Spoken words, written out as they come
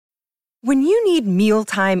When you need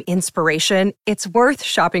mealtime inspiration, it's worth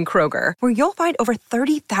shopping Kroger, where you'll find over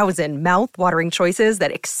 30,000 mouth-watering choices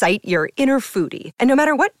that excite your inner foodie. And no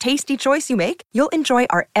matter what tasty choice you make, you'll enjoy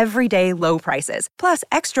our everyday low prices, plus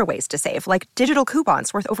extra ways to save, like digital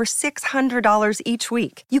coupons worth over $600 each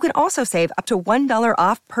week. You can also save up to $1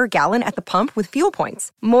 off per gallon at the pump with fuel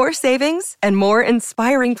points. More savings and more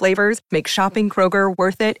inspiring flavors make shopping Kroger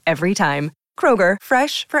worth it every time. Kroger,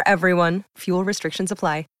 fresh for everyone. Fuel restrictions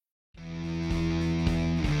apply.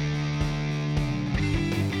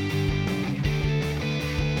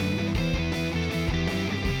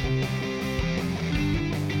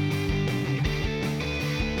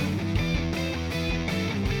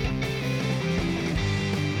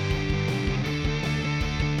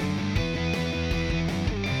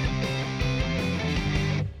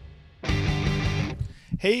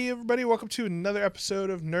 Hey everybody, welcome to another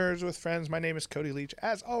episode of Nerds with Friends. My name is Cody Leach.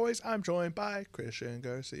 As always, I'm joined by Christian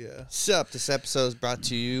Garcia. Sup? This episode is brought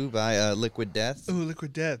to you by Liquid Death. Ooh,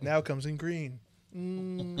 Liquid Death now comes in green.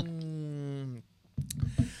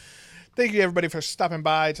 Thank you everybody for stopping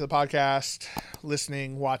by to the podcast,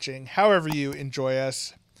 listening, watching, however you enjoy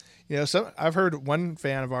us. You know, I've heard one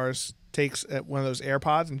fan of ours takes one of those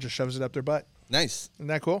AirPods and just shoves it up their butt. Nice. Isn't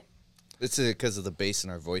that cool? It's because of the bass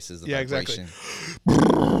in our voices, the Exactly. vibration.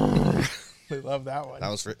 They love that one.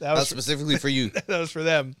 That was specifically for you. That was for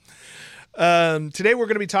them. Today we're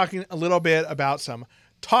going to be talking a little bit about some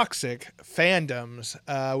toxic fandoms.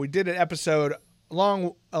 We did an episode a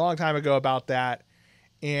long time ago about that,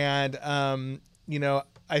 and you know,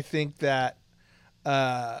 I think that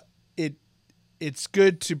it's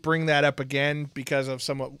good to bring that up again because of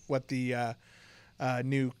what the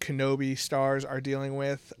new Kenobi stars are dealing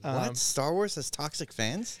with. What? Star Wars has toxic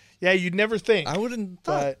fans? Yeah, you'd never think. I wouldn't.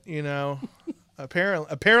 But you know,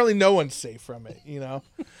 apparently no one's safe from it. You know,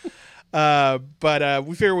 but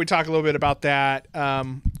we figured we'd talk a little bit about that,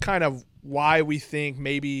 kind of why we think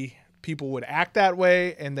maybe people would act that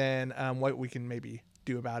way, and then what we can maybe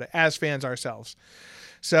do about it as fans ourselves.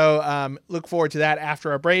 So look forward to that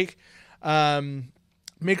after our break.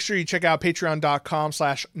 Make sure you check out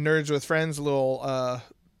patreon.com/nerdswithfriends. A little,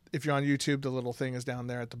 if you're on YouTube, the little thing is down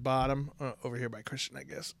there at the bottom, over here by Christian, I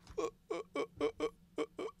guess.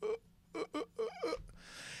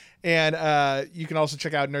 And you can also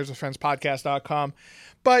check out nerdswithfriendspodcast.com.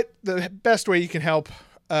 But the best way you can help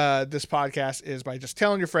this podcast is by just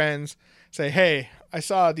telling your friends, say, hey, I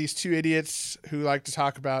saw these two idiots who like to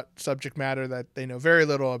talk about subject matter that they know very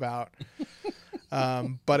little about.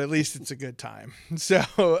 But at least it's a good time.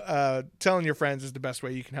 So telling your friends is the best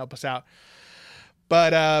way you can help us out.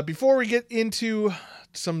 But before we get into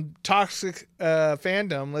some toxic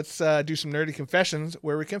fandom, let's do some nerdy confessions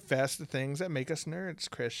where we confess the things that make us nerds.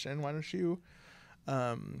 Christian, why don't you?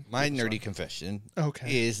 My nerdy confession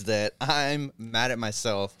is that I'm mad at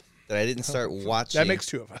myself that I didn't start watching. That makes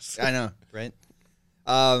two of us. I know, right?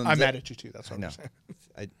 I'm mad at you too. That's what I'm saying.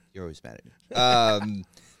 You're always mad at me.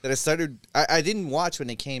 That I didn't watch when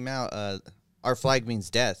it came out, Our Flag Means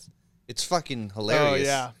Death. It's fucking hilarious.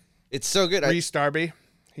 Oh, yeah. It's so good. Rhys Darby.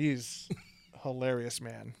 He's hilarious,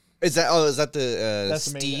 man. Is that the That's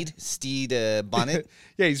the Steed Bonnet?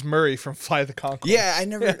 Yeah, he's Murray from Fly the Conchords. Yeah, I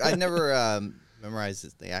never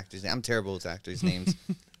memorized the actors' names. I'm terrible with actors' names.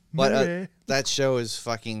 But that show is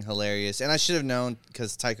fucking hilarious. And I should have known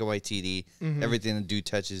because Taika Waititi, everything the dude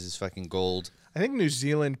touches is fucking gold. I think New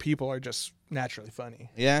Zealand people are just naturally funny.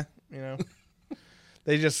 Yeah? You know?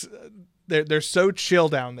 They just, they're so chill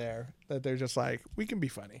down there that they're just like, we can be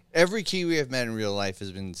funny. Every Kiwi I've met in real life has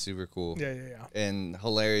been super cool. Yeah. And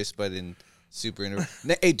hilarious, but in super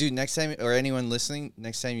hey, dude, next time, or anyone listening,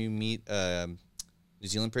 next time you meet a New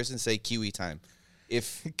Zealand person, say Kiwi time.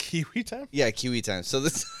 Kiwi time? Yeah, Kiwi time. So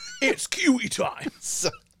this it's Kiwi time.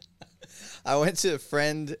 So I went to a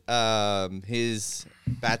friend, his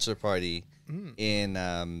bachelor party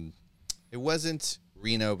in it wasn't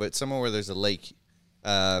Reno, but somewhere where there's a lake.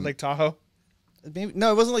 Lake Tahoe? Maybe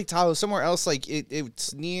no, it wasn't Lake Tahoe. Somewhere else, like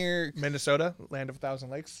it's near Minnesota, land of 1,000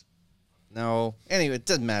 lakes. No, anyway, it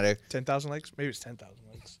doesn't matter. 10,000 lakes? Maybe it's 10,000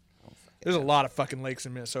 lakes. There's a lot of fucking lakes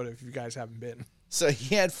in Minnesota if you guys haven't been. So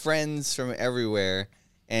he had friends from everywhere,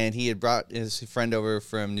 and he had brought his friend over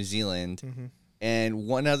from New Zealand, and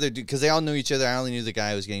one other dude, because they all knew each other. I only knew the guy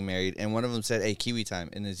who was getting married, and one of them said, hey, Kiwi time,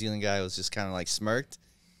 and the New Zealand guy was just kind of like smirked,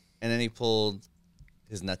 and then he pulled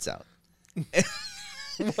his nuts out.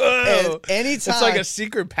 Whoa. And anytime, it's like a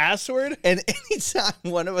secret password? And anytime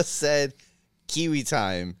one of us said Kiwi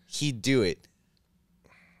time, he'd do it.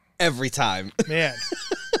 Every time. Man.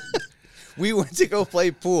 We went to go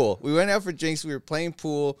play pool. We went out for drinks. We were playing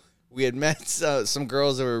pool. We had met some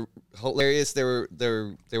girls that were hilarious. They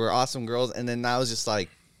were awesome girls, and then I was just like,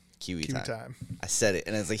 Kiwi time. I said it,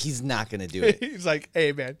 and I was like, he's not gonna do it. He's like,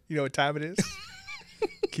 hey man, you know what time it is?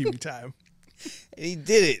 Kiwi time. And he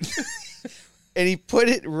did it. And he put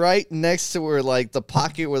it right next to where, like, the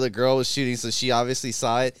pocket where the girl was shooting, so she obviously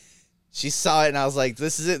saw it. She saw it, and I was like,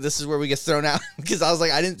 this is it. This is where we get thrown out. Because I was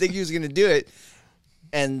like, I didn't think he was going to do it.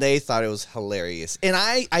 And they thought it was hilarious. And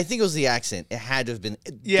I think it was the accent. It had to have been.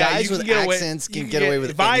 Yeah, guys with accents can get away with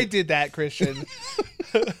it. If I did that, Christian.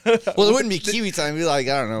 Well, it wouldn't be Kiwi time. It'd be like,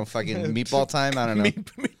 I don't know, fucking meatball time. I don't know.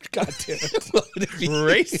 God damn it.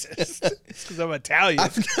 Racist. Because I'm Italian.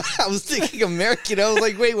 I was thinking American. I was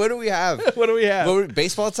like, wait, what do we have? What do we have?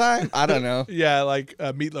 Baseball time? I don't know. Yeah, like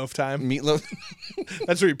meatloaf time. Meatloaf.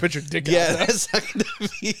 That's where you put your dick out. Yeah, that's not going to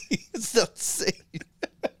be. It's not safe.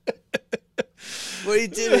 But he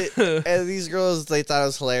did it, and these girls, they thought it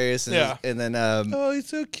was hilarious. And, and then, oh, he's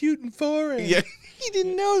so cute and foreign. Yeah, he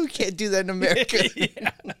didn't know we can't do that in America.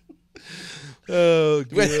 Yeah. Oh,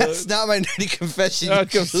 God. Wait, that's not my nerdy confession. You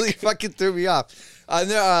completely fucking threw me off.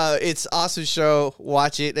 No, it's awesome show.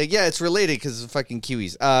 Watch it. Yeah, it's related because of fucking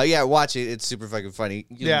Kiwis. Yeah, watch it. It's super fucking funny.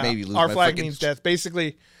 You'll maybe lose Our my Flag fucking... Means Death.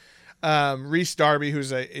 Basically, Rhys Darby,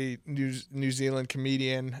 who's a New Zealand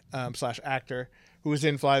comedian / actor, who was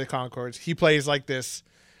in Fly the Conchords. He plays like this,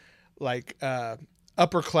 like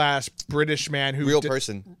upper class British man who's a real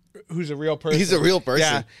person. He's a real person.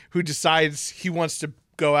 Yeah, who decides he wants to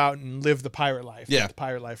go out and live the pirate life. Yeah, the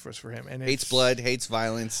pirate life was for him. And hates blood, hates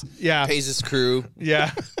violence. Yeah, pays his crew.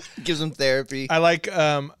 Yeah, gives them therapy. I like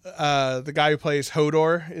the guy who plays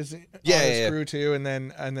Hodor is on his crew too, and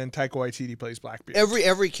then Taika Waititi plays Blackbeard.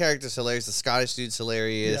 Every character's hilarious. The Scottish dude's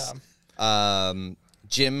hilarious. Yeah.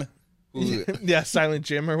 Jim. Yeah, Silent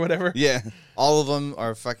Jim or whatever. Yeah, all of them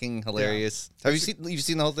are fucking hilarious. Yeah. Have you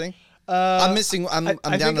seen the whole thing? I'm missing. I'm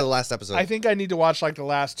down to the last episode. I think I need to watch like the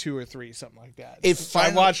last 2 or 3, something like that.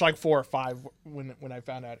 I watched like 4 or 5 when I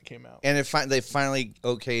found out it came out. And they finally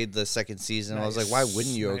okayed the second season. Nice. I was like, why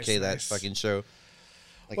wouldn't you okay that fucking show?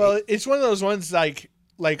 Like, well, it's one of those ones like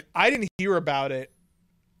I didn't hear about it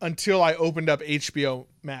until I opened up HBO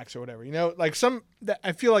Max or whatever. You know, like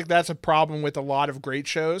I feel like that's a problem with a lot of great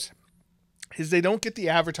shows. Is they don't get the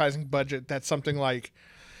advertising budget that something like,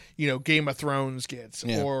 you know, Game of Thrones gets,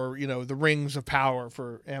 or, you know, the Rings of Power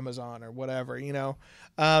for Amazon or whatever, you know,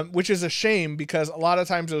 which is a shame because a lot of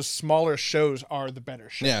times those smaller shows are the better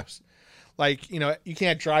shows. Yeah. Like, you know, you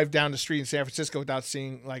can't drive down the street in San Francisco without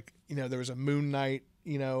seeing, like, you know, there was a Moon Knight,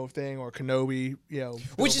 you know, thing, or Kenobi, you know.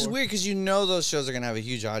 Which is weird because you know those shows are going to have a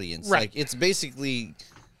huge audience. Right. Like, it's basically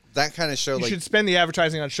that kind of show. You should spend the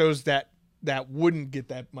advertising on shows that wouldn't get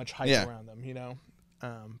that much hype around them, you know?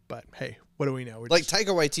 But hey, what do we know? Like Taika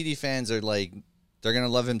Waititi fans are like, they're going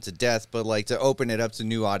to love him to death, but like to open it up to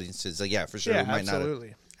new audiences, like, yeah, for sure. Yeah,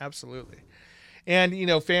 absolutely. And, you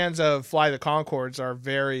know, fans of Fly the Conchords are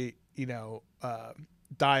very, you know,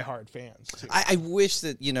 diehard fans too. I wish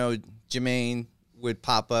that, you know, Jermaine would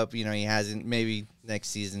pop up, you know, he hasn't, maybe next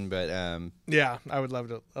season, but yeah, I would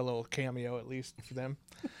love a little cameo at least for them.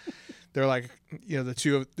 They're like, you know, the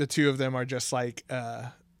two of them are just like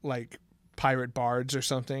pirate bards or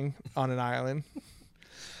something on an island.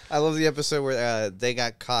 I love the episode where they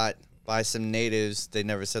got caught by some natives. They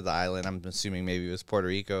never said the island. I'm assuming maybe it was Puerto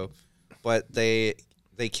Rico, but they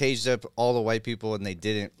caged up all the white people and they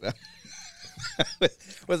didn't.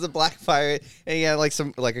 Was a black pirate, and he had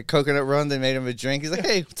like a coconut rum. They made him a drink. He's like,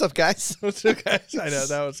 "Hey, what's up, guys?" What's up, guys? I know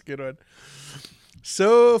that was a good one.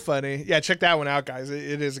 So funny. Yeah, check that one out, guys.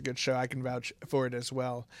 It is a good show. I can vouch for it as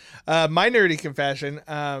well. My nerdy confession,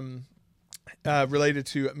 related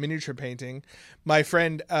to miniature painting. My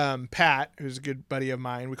friend Pat, who's a good buddy of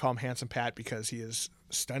mine, we call him Handsome Pat because he is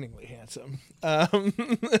stunningly handsome.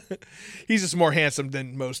 He's just more handsome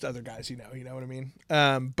than most other guys, you know what I mean?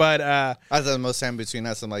 But I thought the most handsome between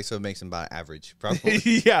us, I'm like, so it makes him about average, probably.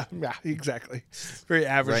 yeah, exactly. Very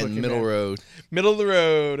average. Right in the middle road. Middle of the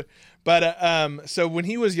road. But so when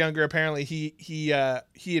he was younger, apparently he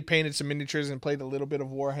had painted some miniatures and played a little bit of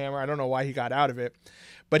Warhammer. I don't know why he got out of it,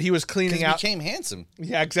 but he was cleaning out. He became handsome.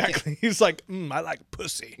 Yeah, exactly. He's like, I like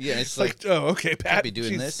pussy. Yeah, it's like, oh, okay, Pat. I'll be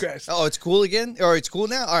doing Jesus this. Christ. Oh, it's cool again, or it's cool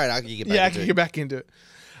now. All right, I can get back. Yeah, I can get back into it.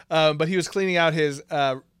 But he was cleaning out his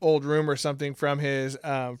old room or something from his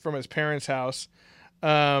parents' house,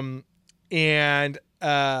 and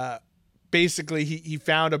basically he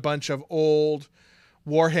found a bunch of old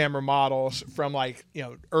Warhammer models from like, you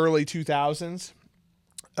know, early 2000s.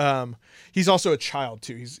 He's also a child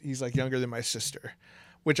too. He's like younger than my sister,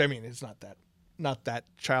 which I mean, it's not that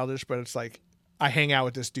childish, but it's like I hang out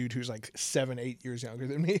with this dude who's like 7, 8 years younger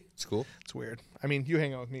than me. It's cool. It's weird. I mean, you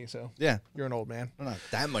hang out with me, so Yeah. you're an old man. I'm not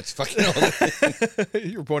that much fucking old.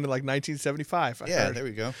 You were born in like 1975. I Yeah, heard. there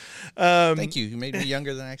we go. Thank you. You made me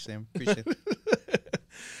younger than I actually am. Appreciate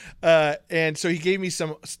it. And so he gave me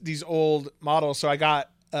these old models. So I got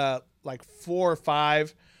like 4 or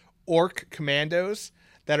 5 Orc Commandos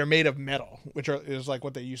that are made of metal, which is like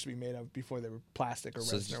what they used to be made of before they were plastic or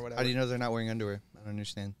resin or whatever. How do you know they're not wearing underwear? I don't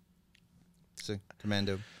understand. It's a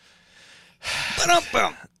commando.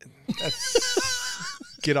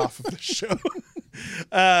 Get off of the show.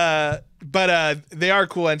 But they are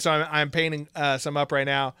cool, and so I'm painting some up right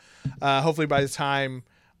now. Hopefully by the time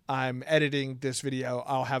I'm editing this video,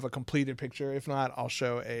 I'll have a completed picture. If not, I'll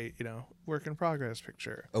show a work in progress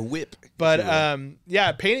picture. A whip. But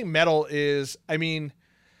yeah, painting metal is, I mean,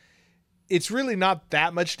 it's really not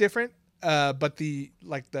that much different. But the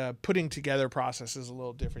putting together process is a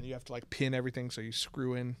little different. You have to like pin everything, so you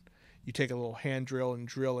screw in. You take a little hand drill and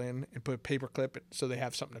drill in and put a paper clip so they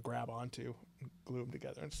have something to grab onto and glue them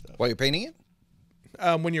together and stuff. While you're painting it?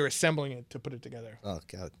 When you're assembling it to put it together. Oh,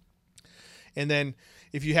 God. And then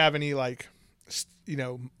if you have any like,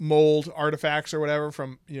 mold artifacts or whatever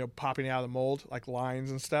from, popping out of the mold, like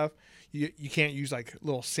lines and stuff, you can't use like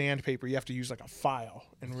little sandpaper. You have to use like a file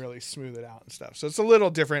and really smooth it out and stuff. So it's a little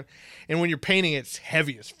different. And when you're painting, it's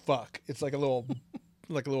heavy as fuck. It's like a little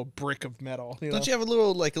brick of metal. Don't you have a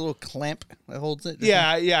little clamp that holds it? Yeah,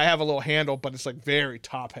 I have a little handle, but it's like very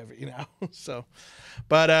top heavy, So,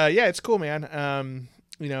 but yeah, it's cool, man.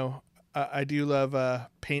 I do love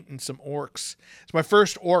painting some orcs. It's my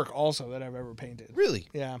first orc also that I've ever painted. Really?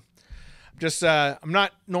 Yeah. Just I'm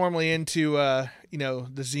not normally into the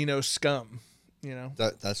Xeno scum,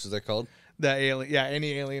 That's what they're called? the alien,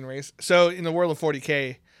 any alien race. So in the world of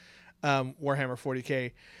 40K, Warhammer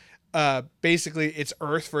 40K, basically it's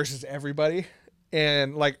Earth versus everybody,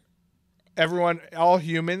 and like all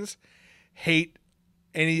humans hate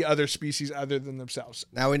any other species other than themselves.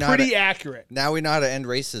 Now we know pretty accurate. Now we know how to end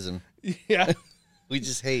racism. Yeah. We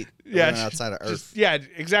just hate everyone outside of Earth.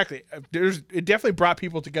 Exactly. It definitely brought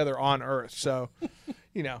people together on Earth. So,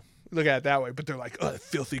 look at it that way. But they're like, oh,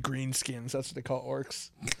 filthy greenskins. That's what they call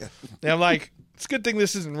orcs. And I'm like, it's a good thing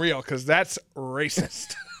this isn't real because that's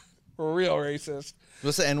racist. Real racist.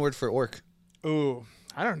 What's the N word for orc? Ooh,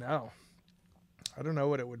 I don't know. I don't know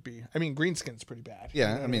what it would be. I mean, greenskin's pretty bad.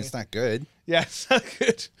 Yeah, I mean, it's not good. Yeah, it's not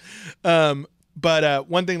good. But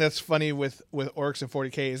one thing that's funny with orcs in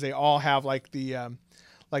 40K is they all have like the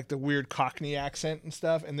weird Cockney accent and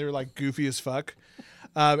stuff, and they're like goofy as fuck.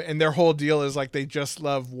 And their whole deal is like they just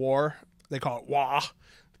love war. They call it wah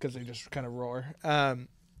because they just kind of roar.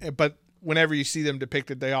 But whenever you see them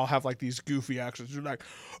depicted, they all have like these goofy accents. They're like,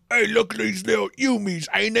 "Hey, look at these little Yumis,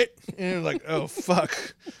 ain't it?" And you're like, "Oh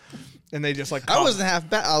fuck." And they just like I wasn't half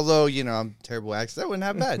bad, although I'm terrible accent. That wasn't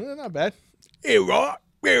half bad. Not bad. Hey, right.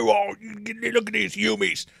 Look at these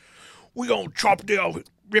Yumis. We gonna chop their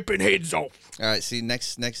ripping heads off. All right, see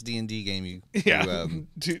next D&D game you do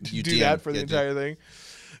DM. that for the entire thing.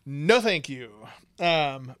 No, thank you.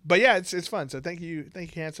 But yeah, it's fun. So thank you,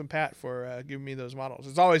 Handsome Pat, for giving me those models.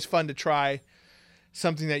 It's always fun to try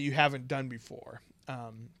something that you haven't done before.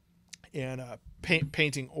 And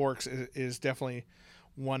painting orcs is definitely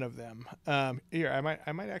one of them. Here, I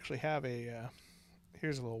might actually have a.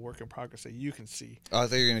 Here's a little work in progress that you can see. Oh, I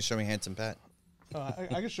thought you were going to show me Handsome Pat. I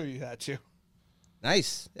can show you that too.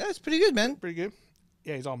 Nice. Yeah, it's pretty good, man. Pretty good.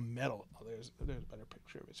 Yeah, he's all metal. Oh, there's a better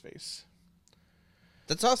picture of his face.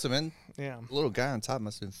 That's awesome, man. Yeah. The little guy on top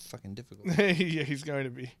must have been fucking difficult. Yeah, he's going to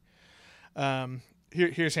be.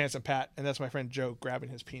 Here's Handsome Pat, and that's my friend Joe grabbing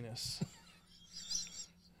his penis.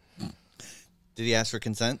 Did he ask for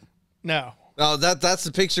consent? No. Oh, that's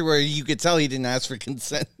the picture where you could tell he didn't ask for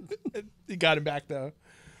consent. He got him back though.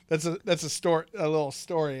 That's a little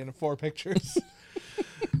story in 4 pictures.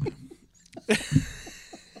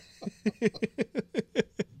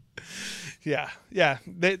 Yeah.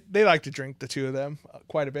 They like to drink, the two of them,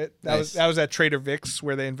 quite a bit. That was at Trader Vic's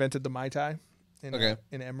where they invented the Mai Tai in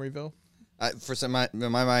Emeryville.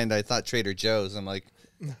 In my mind, I thought Trader Joe's. I'm like,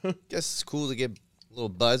 guess it's cool to get a little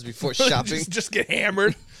buzz before shopping. just get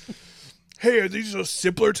hammered. Hey, are these those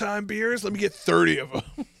simpler time beers? Let me get 30 of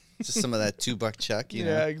them. Just some of that $2 chuck, you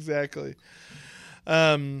know? Yeah, exactly.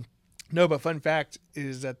 No, but fun fact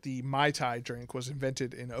is that the Mai Tai drink was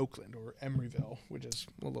invented in Oakland or Emeryville, which is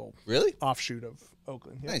a little offshoot of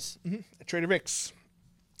Oakland. Yeah. Nice. Mm-hmm. At Trader Vic's.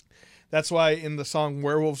 That's why in the song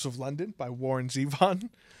Werewolves of London by Warren Zevon,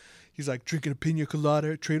 he's like drinking a pina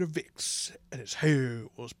colada at Trader Vic's, and his hair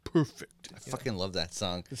was perfect. I fucking love that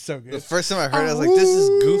song. It's so good. The first time I heard it, I was like, this is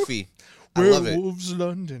goofy. I love it. Werewolves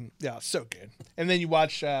London. Yeah, so good. And then you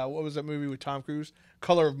watch, what was that movie with Tom Cruise?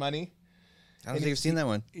 Color of Money. I don't think I've seen that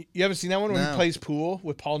one. You haven't seen that one when No. he plays pool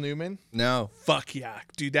with Paul Newman? No. Fuck yeah.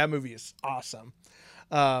 Dude, that movie is awesome.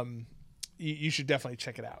 You should definitely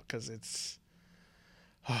check it out because it's...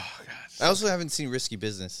 Oh, God. I also haven't seen Risky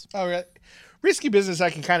Business. Oh, right. Risky Business,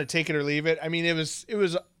 I can kind of take it or leave it. I mean, it was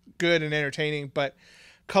good and entertaining, but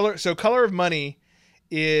Color of Money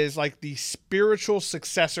is like the spiritual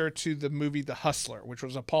successor to the movie The Hustler, which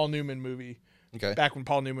was a Paul Newman movie. Okay. Back when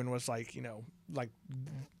Paul Newman was like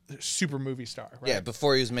super movie star, right? Yeah,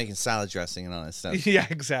 before he was making salad dressing and all that stuff. Yeah,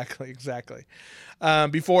 exactly.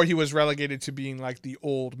 Before he was relegated to being like the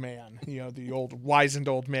old man, the old wizened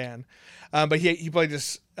old man. But he played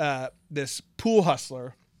this pool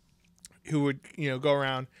hustler who would go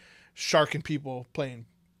around sharking people playing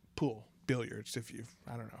pool billiards.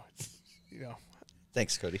 I don't know, it's,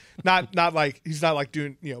 Thanks, Cody. not like he's not like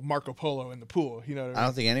doing Marco Polo in the pool. You know what I mean? I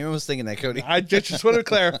don't think anyone was thinking that, Cody. I just want to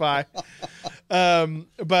clarify. And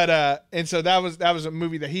so that was a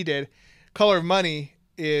movie that he did. Color of Money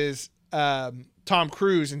is Tom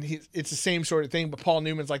Cruise, and it's the same sort of thing, but Paul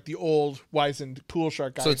Newman's like the old wizened pool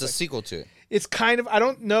shark guy. So it's a like, sequel to it. It's kind of, I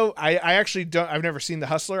don't know. I actually don't. I've never seen The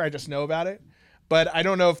Hustler. I just know about it, but I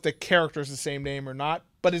don't know if the character's the same name or not.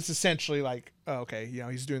 But it's essentially like,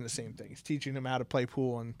 he's doing the same thing. He's teaching him how to play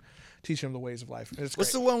pool and teaching him the ways of life. It's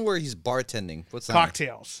What's great. the one where he's bartending? What's that?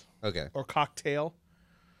 Cocktails. Okay. Or Cocktail.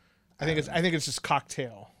 I think it's just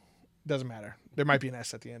Cocktail. Doesn't matter. There might be an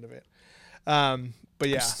S at the end of it. But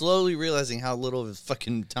yeah. I'm slowly realizing how little of his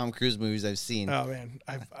fucking Tom Cruise movies I've seen. Oh man,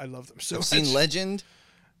 I love them so I've much. seen Legend.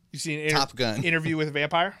 You've seen Top Gun. Interview with a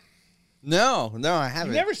Vampire? No, I haven't.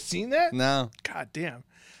 You've never seen that? No. God damn.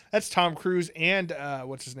 That's Tom Cruise and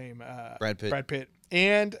what's his name? Brad Pitt.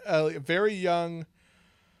 And a very young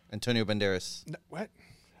Antonio Banderas. what?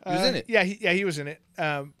 He was in it. Yeah, he was in it.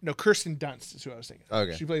 No, Kirsten Dunst is who I was thinking.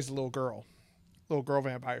 Okay. She plays the little girl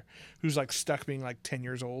vampire who's like stuck being like 10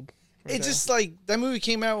 years old. right It's there. just like that movie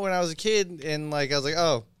came out when I was a kid, and like I was like,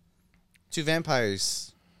 oh, two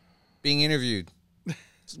vampires being interviewed. It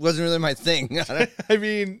wasn't really my thing. I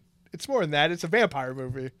mean, it's more than that. It's a vampire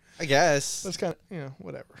movie. I guess. That's kind of,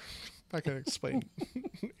 whatever. I can explain.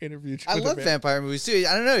 Interview. I love vampire movies too.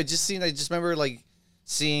 I don't know. It just seemed. I just remember like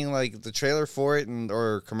seeing like the trailer for it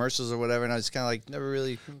or commercials or whatever, and I was kind of like never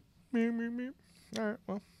really. All right.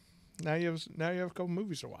 Well, now you have a couple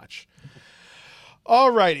movies to watch.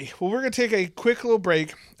 Alrighty. Well, we're gonna take a quick little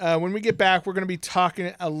break. When we get back, we're gonna be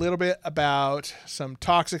talking a little bit about some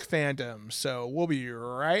toxic fandoms. So we'll be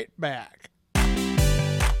right back.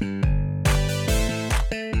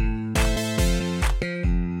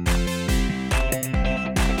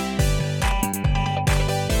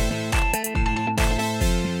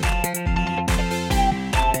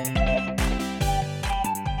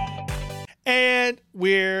 And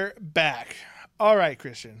we're back. All right,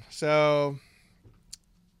 Christian. So,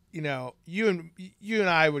 you and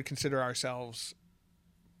I would consider ourselves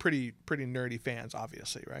pretty nerdy fans,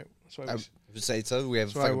 obviously, right? So I would say so. We have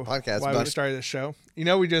a that's fucking podcast why about we it. started this show.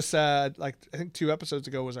 We just I think 2 episodes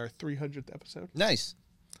ago was our 300th episode. Nice.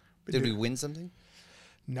 Did we win something?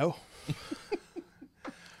 No.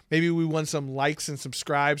 Maybe we won some likes and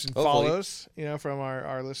subscribes and Hopefully. follows, from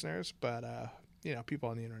our listeners, but people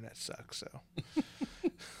on the internet suck, so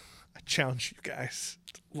I challenge you guys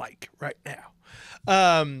to like right now.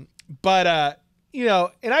 And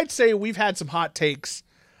I'd say we've had some hot takes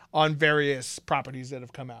on various properties that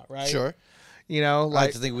have come out, right? Sure. I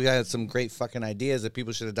like to think we had some great fucking ideas that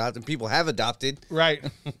people should adopt, and people have adopted. Right.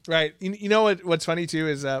 You know what's funny too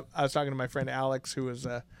is I was talking to my friend Alex, who was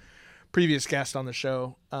a previous guest on the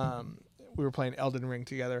show. We were playing Elden Ring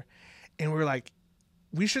together, and we were like,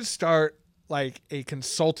 we should start like a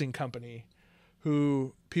consulting company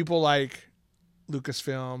who people like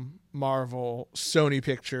Lucasfilm, Marvel, Sony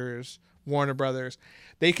Pictures, Warner Brothers,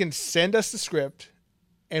 they can send us the script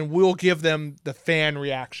and we'll give them the fan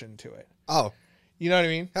reaction to it. Oh, You know what I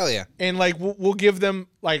mean? hell yeah. And like we'll give them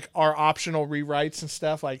like our optional rewrites and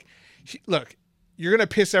stuff. Like, look, you're gonna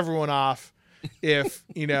piss everyone off if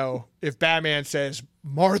if Batman says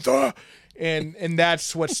Martha, and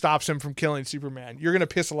that's what stops him from killing Superman. You're gonna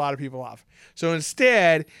piss a lot of people off. So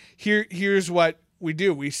instead, here's what we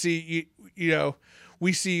do. We see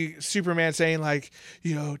we see Superman saying like,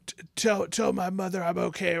 tell my mother I'm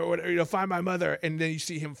okay or whatever. Find my mother, and then you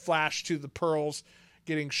see him flash to the pearls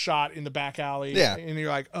getting shot in the back alley. Yeah. And you're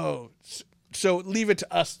like, oh, so leave it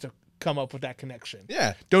to us come up with that connection.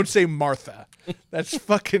 Yeah. Don't say Martha. That's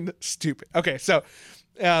fucking stupid. Okay, so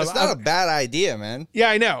It's not a bad idea, man. yeah,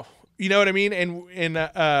 I know. You know what I mean? And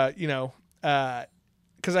you know,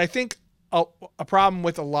 because I think a problem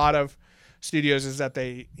with a lot of studios is that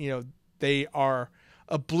they are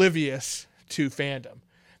oblivious to fandom.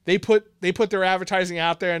 They put their advertising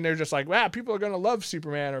out there, and they're just like, wow, people are gonna love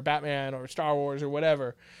Superman or Batman or Star Wars or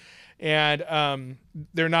whatever, and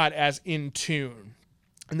they're not as in tune.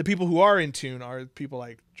 And the people who are in tune are people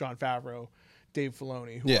like Jon Favreau, Dave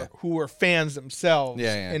Filoni, who are fans themselves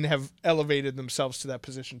and have elevated themselves to that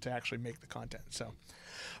position to actually make the content. So,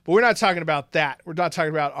 but we're not talking about that. We're not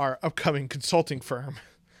talking about our upcoming consulting firm.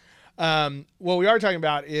 What we are talking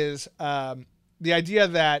about is the idea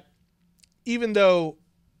that even though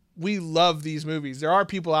we love these movies, there are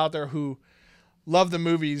people out there who love the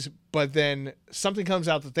movies, but then something comes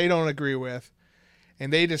out that they don't agree with,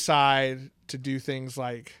 and they decide to do things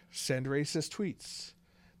like send racist tweets.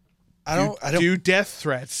 I don't do death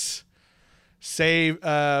threats, say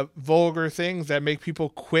vulgar things that make people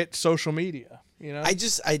quit social media. You know, I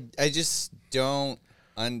just don't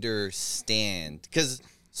understand, because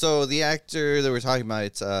so the actor that we're talking about,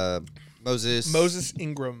 it's Moses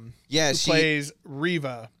Ingram. Yeah, she plays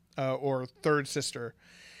Reva, or third sister.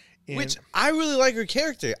 Which I really like her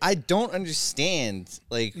character. I don't understand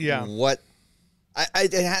what.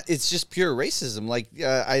 It's just pure racism. Like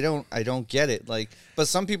I don't get it. Like, but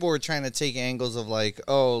some people were trying to take angles of I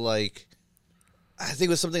think it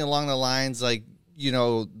was something along the lines like, you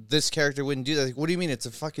know, this character wouldn't do that. Like, what do you mean? It's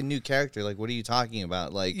a fucking new character. Like, what are you talking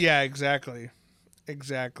about? Like, yeah, exactly.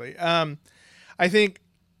 I think,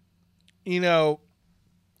 you know,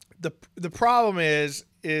 the problem is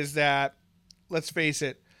that, let's face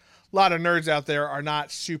it, a lot of nerds out there are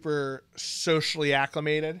not super socially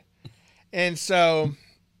acclimated. And so,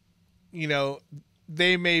 you know,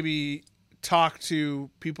 they maybe talk to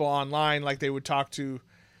people online like they would talk to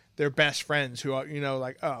their best friends who are, you know,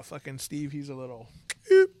 like, oh, fucking Steve, he's a little,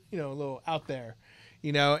 you know, a little out there,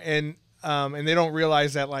 you know, and they don't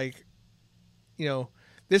realize that, like, you know,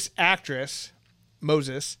 this actress,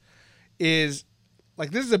 Moses, is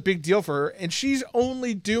like, this is a big deal for her, and she's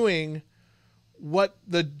only doing what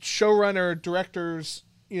the showrunner, directors,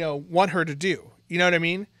 you know, want her to do. You know what I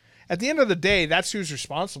mean? At the end of the day, that's who's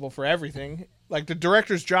responsible for everything. Like, the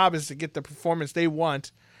director's job is to get the performance they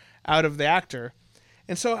want out of the actor.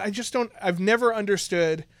 And so I've never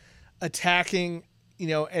understood attacking, you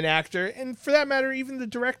know, an actor, and for that matter, even the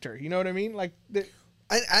director. You know what I mean? Like,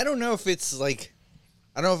 I don't know if it's like,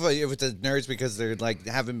 I don't know if it's the nerds because they're like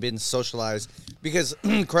haven't been socialized. Because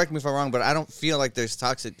correct me if I'm wrong, but I don't feel like there's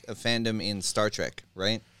toxic fandom in Star Trek,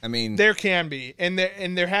 right? I mean, there can be, and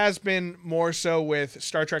there has been more so with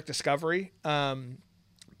Star Trek Discovery,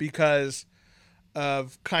 because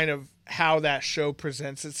of kind of how that show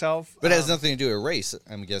presents itself. But it has nothing to do with race,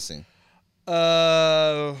 I'm guessing.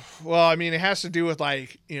 Well, I mean, it has to do with,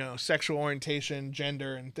 like, you know, sexual orientation,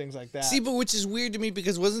 gender, and things like that. See, but which is weird to me,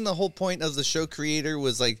 because wasn't the whole point of the show creator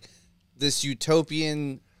was like this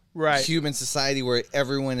utopian human society where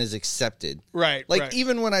everyone is accepted, right? Like, right.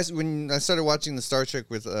 even when I started watching the Star Trek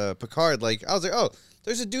with Picard, like, I was like, oh,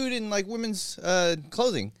 there's a dude in like women's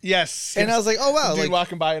clothing. Yes. And I was like, oh wow, dude like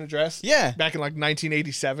walking by in a dress. Yeah. Back in like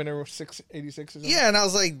 1987 or 86 or something. Yeah, and I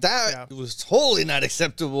was like, that was totally not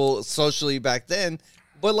acceptable socially back then.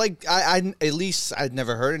 But like, I at least I'd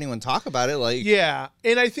never heard anyone talk about it. Like, yeah,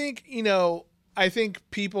 and I think, you know,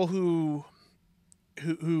 people who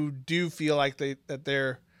do feel like that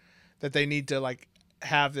they need to, like,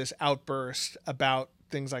 have this outburst about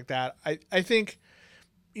things like that. I think,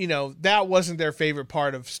 you know, that wasn't their favorite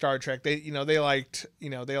part of Star Trek. They liked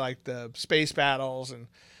the space battles and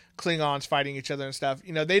Klingons fighting each other and stuff.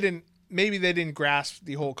 You know, they didn't grasp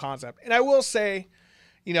the whole concept. And I will say,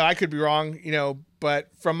 you know, I could be wrong, you know, but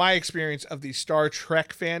from my experience of the Star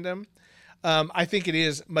Trek fandom, I think it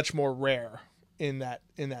is much more rare in that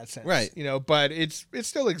sense. Right. You know, but it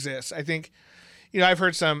still exists. I think, you know, I've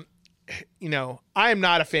heard some, you know, I am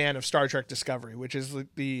not a fan of Star Trek Discovery, which is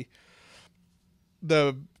the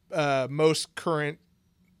most current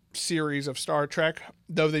series of Star Trek,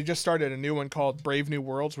 though they just started a new one called Brave New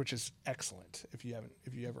Worlds, which is excellent if you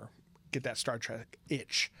ever get that Star Trek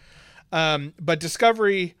itch. But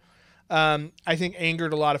Discovery, I think,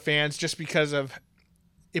 angered a lot of fans just because of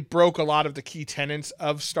it broke a lot of the key tenets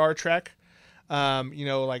of Star Trek. You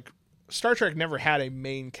know, like, Star Trek never had a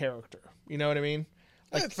main character. You know what I mean?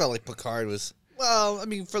 Like, I felt like Picard was, well, I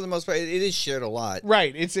mean, for the most part, it is shared a lot.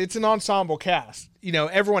 Right. It's an ensemble cast. You know,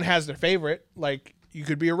 everyone has their favorite. Like, you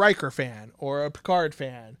could be a Riker fan or a Picard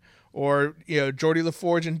fan or Geordie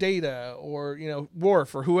LaForge and Data, or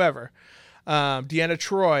Worf or whoever, Deanna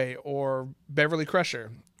Troi or Beverly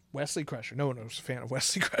Crusher, Wesley Crusher. No one was a fan of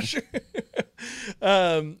Wesley Crusher.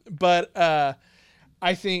 But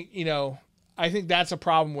I think that's a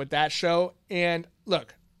problem with that show. And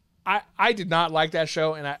look, I did not like that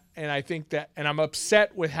show, and I think that, and I'm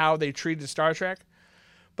upset with how they treated Star Trek.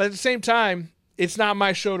 But at the same time, it's not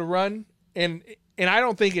my show to run, and I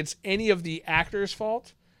don't think it's any of the actors'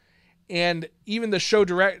 fault. And even the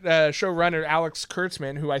showrunner Alex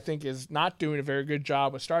Kurtzman, who I think is not doing a very good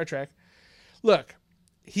job with Star Trek. Look,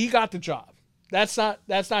 he got the job. That's not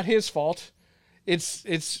his fault. It's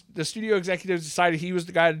the studio executives decided he was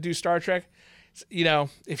the guy to do Star Trek.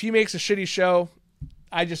 If he makes a shitty show,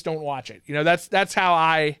 I just don't watch it. That's how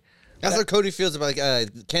I. That's how Cody feels about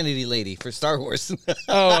Kennedy lady for Star Wars.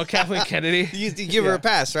 Oh, Kathleen Kennedy. You give her a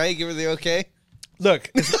pass, right? Give her the okay.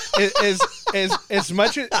 Look, as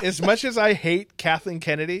much as I hate Kathleen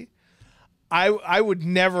Kennedy, I would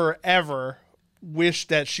never ever wish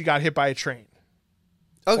that she got hit by a train.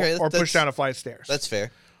 Okay, or pushed down a flight of stairs. That's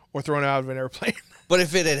fair. Or thrown out of an airplane. But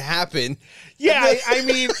if it had happened, yeah, I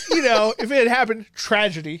mean, if it had happened,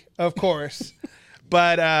 tragedy, of course.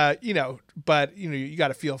 But you got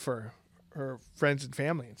to feel for her friends and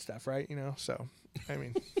family and stuff, right? So I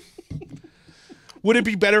mean, would it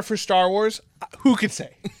be better for Star Wars? Who could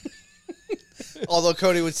say? Although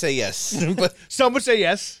Cody would say yes, but some would say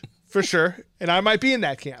yes for sure, and I might be in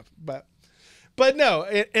that camp. But no,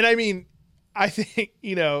 and I mean, I think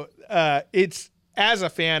it's, as a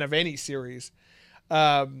fan of any series,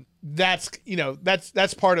 that's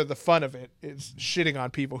part of the fun of it, is shitting on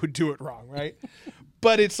people who do it wrong, right?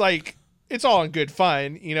 But it's like, it's all in good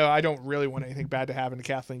fun. I don't really want anything bad to happen to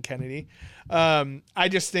Kathleen Kennedy. I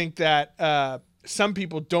just think that some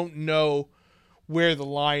people don't know where the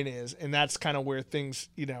line is, and that's kind of where things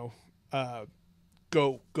go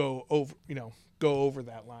over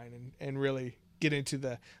that line and really get into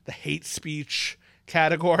the hate speech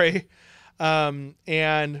category.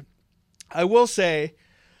 And I will say,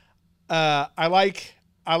 I like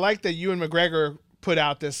that Ewan McGregor put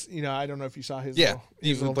out this, I don't know if you saw his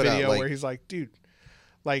little video where he's like, dude,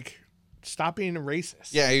 stop being racist.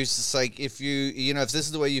 Yeah, he was just like, if this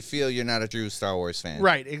is the way you feel, you're not a true Star Wars fan.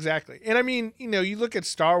 Right, exactly. And I mean, you look at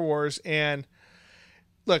Star Wars, and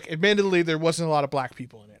look, admittedly, there wasn't a lot of black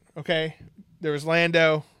people in it, okay? There was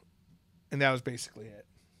Lando, and that was basically it.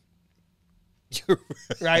 You're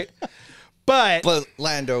right. But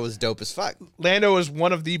Lando was dope as fuck. Lando was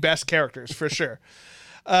one of the best characters, for sure.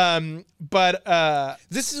 But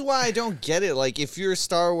this is why I don't get it. Like, if you're a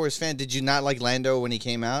Star Wars fan, did you not like Lando when he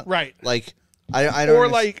came out? Right. Like, I don't.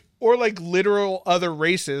 Or like literal other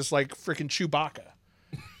races, like freaking Chewbacca.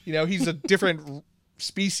 He's a different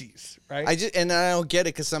species, right? I don't get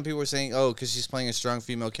it, because some people were saying, oh, because she's playing a strong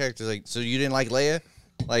female character. Like, so you didn't like Leia?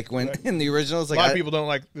 Like when in the originals, like a lot of people don't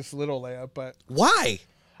like this little Leia, but why?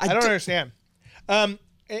 I don't understand. One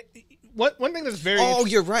thing that's very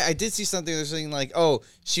you're right. I did see something that's saying like, oh,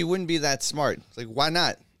 she wouldn't be that smart. It's like, why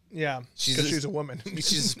not? Yeah, because she's a woman.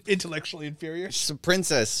 She's intellectually inferior. She's a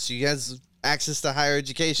princess. She has access to higher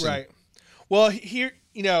education. Right. Well, here,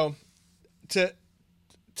 to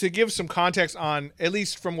give some context on, at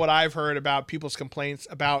least from what I've heard about people's complaints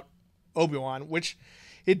about Obi-Wan, which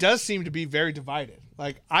it does seem to be very divided.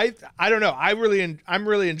 Like, I don't know. I'm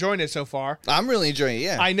really enjoying it so far. I'm really enjoying it.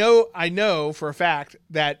 Yeah. I know for a fact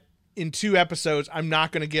that in 2 episodes, I'm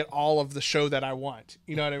not going to get all of the show that I want.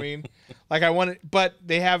 You know what I mean? Like, I want it, but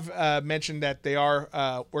they have mentioned that they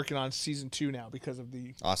are working on season 2 now because of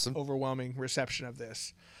the overwhelming reception of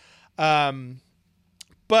this. But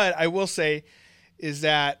I will say is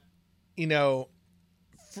that,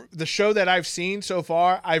 the show that I've seen so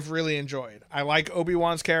far, I've really enjoyed. I like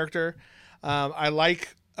Obi-Wan's character. I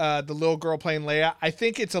like the little girl playing Leia. I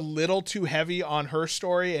think it's a little too heavy on her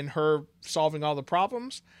story and her solving all the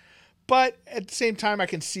problems. But at the same time, I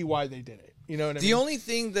can see why they did it. You know what I mean? The only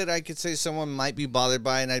thing that I could say someone might be bothered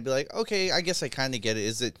by, and I'd be like, okay, I guess I kind of get it,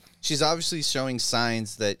 is that she's obviously showing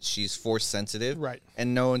signs that she's force sensitive. Right.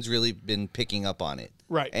 And no one's really been picking up on it.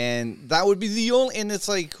 Right. And that would be the only, and it's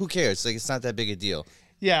like, who cares? Like, it's not that big a deal.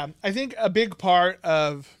 Yeah. I think a big part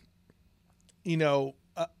of,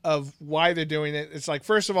 of why they're doing it, it's like,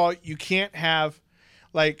 first of all, you can't have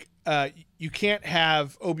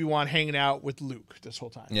Obi-Wan hanging out with Luke this whole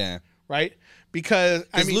time. Yeah. Right? Because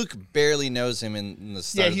Luke barely knows him in the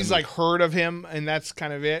start. Yeah, he's like heard of him, and that's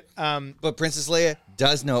kind of it. But Princess Leia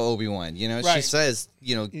does know Obi-Wan. Right. She says,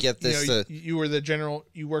 get this. You were the general.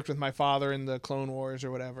 You worked with my father in the Clone Wars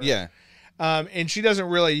or whatever. Yeah. And she doesn't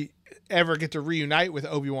really ever get to reunite with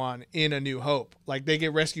Obi-Wan in A New Hope. Like, they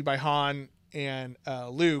get rescued by Han and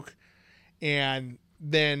Luke, and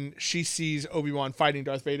then she sees Obi-Wan fighting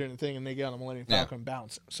Darth Vader and the thing, and they get on the Millennium Falcon and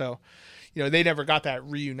bounce. So, they never got that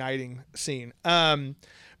reuniting scene.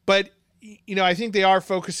 But, I think they are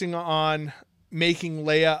focusing on making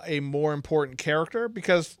Leia a more important character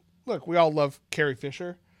because, look, we all love Carrie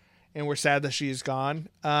Fisher, and we're sad that she is gone.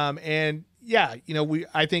 And yeah,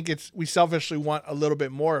 I think we selfishly want a little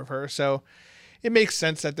bit more of her. So it makes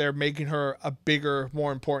sense that they're making her a bigger,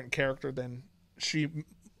 more important character than she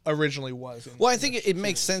originally was. Well, I think it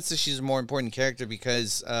makes sense that she's a more important character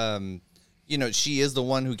because, she is the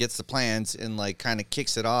one who gets the plans and like kind of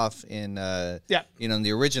kicks it off in, in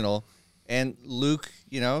the original. And Luke,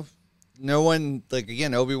 no one, like,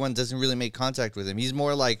 again, Obi-Wan doesn't really make contact with him. He's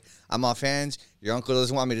more like, I'm offhand. Your uncle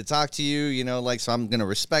doesn't want me to talk to you, so I'm going to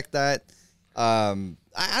respect that. I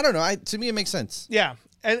don't know. To me, it makes sense. Yeah.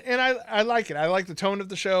 And I like it. I like the tone of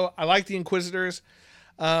the show. I like the Inquisitors.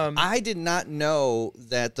 I did not know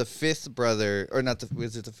that the fifth brother, or not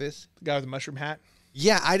was it the fifth? The guy with the mushroom hat?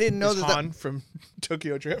 Yeah, I didn't know that. Han from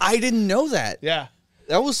Tokyo Drift. I didn't know that. Yeah.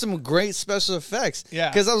 That was some great special effects. Yeah,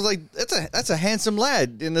 because I was like, that's a handsome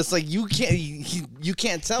lad, and it's like you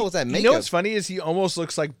can't tell with that makeup. What's funny is he almost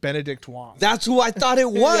looks like Benedict Wong. That's who I thought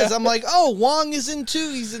it was. Yeah. I'm like, oh, Wong is in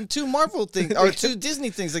two. He's in two Marvel things or two Disney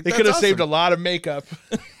things. Like they could have saved a lot of makeup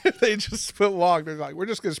if they just put Wong. They're like, we're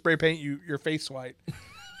just gonna spray paint your face white.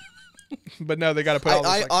 But no, they got to put.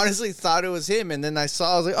 I honestly thought it was him, and then I was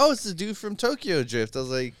like, oh, it's the dude from Tokyo Drift. I was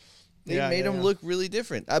like. They made him look really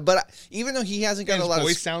different. But even though he hasn't got a lot of...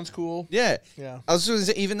 His voice sounds cool. Yeah. Yeah. I was going to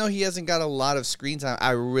say, even though he hasn't got a lot of screen time,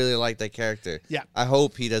 I really like that character. Yeah. I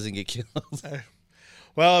hope he doesn't get killed.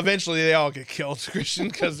 Well, eventually they all get killed, Christian,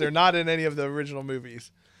 because they're not in any of the original movies.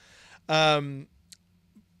 So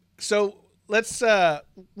let's...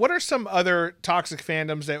 what are some other toxic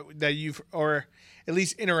fandoms that you've... Or at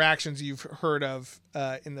least interactions you've heard of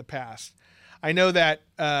in the past? I know that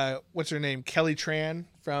what's her name, Kelly Tran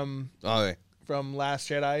from Last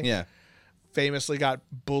Jedi, famously got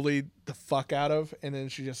bullied the fuck out of, and then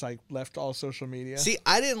she just like left all social media. See,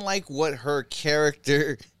 I didn't like what her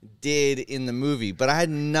character did in the movie, but I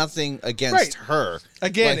had nothing against her.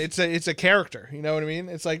 Again, like, it's a character. You know what I mean?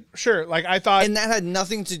 It's like sure, like I thought, and that had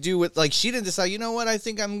nothing to do with like she didn't decide. You know what? I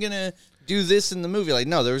think I'm gonna do this in the movie. Like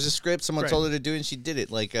no, there was a script. Someone told her to do it, and she did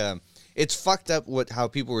it. Like it's fucked up how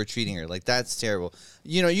people were treating her. Like, that's terrible.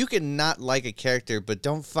 You can not like a character, but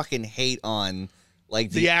don't fucking hate on,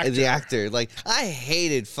 like, the actor. Like, I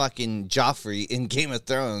hated fucking Joffrey in Game of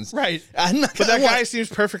Thrones. Right. But that guy seems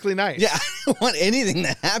perfectly nice. Yeah, I don't want anything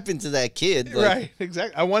to happen to that kid. Like, right,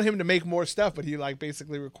 exactly. I want him to make more stuff, but he, like,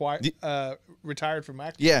 basically retired from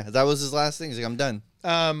acting. Yeah, that was his last thing. He's like, I'm done.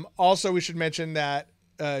 Also, we should mention that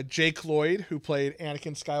Jake Lloyd, who played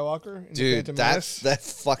Anakin Skywalker in The Phantom Menace. That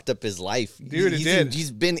fucked up his life. Dude, it did.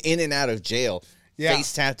 He's been in and out of jail. Yeah.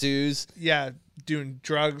 Face tattoos. Yeah, doing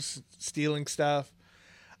drugs, stealing stuff.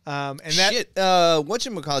 And shit,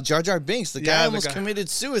 whatchamacallit, Jar Jar Binks, the guy almost committed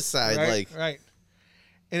suicide. Right.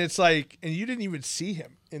 And it's like, and you didn't even see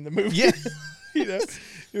him in the movie. Yeah.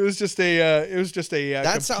 It was just a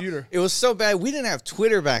computer. It was so bad. We didn't have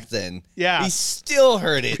Twitter back then. Yeah. He still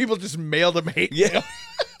heard it. People just mailed him hate mail.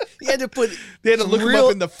 They had to look him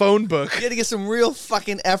up in the phone book. You had to get some real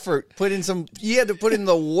fucking effort. You had to put in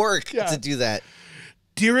the work to do that.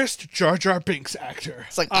 Dearest Jar Jar Binks actor.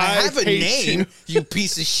 It's like, I have a name, you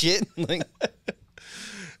piece of shit. Like,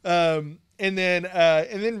 and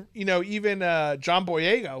then even John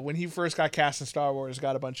Boyega, when he first got cast in Star Wars,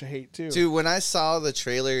 got a bunch of hate too. Dude, when I saw the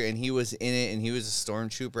trailer and he was in it and he was a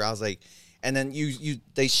stormtrooper, I was like, and then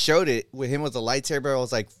they showed it with him with a lightsaber. I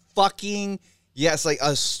was like, fucking yes, like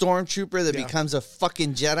a stormtrooper that becomes a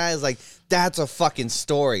fucking Jedi is like, that's a fucking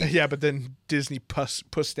story. Yeah, but then Disney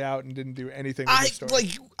pussed out and didn't do anything with the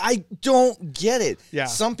story. I don't get it. Yeah.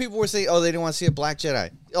 Some people were saying, oh, they didn't want to see a black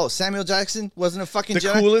Jedi. Oh, Samuel Jackson wasn't a fucking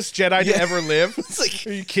Jedi? The coolest Jedi to ever live? It's like,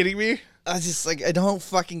 are you kidding me? I was just like, I don't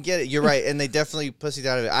fucking get it. You're right, and they definitely pussied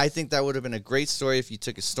out of it. I think that would have been a great story if you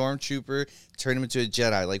took a stormtrooper, turned him into a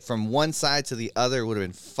Jedi. Like, from one side to the other would have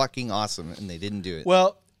been fucking awesome, and they didn't do it.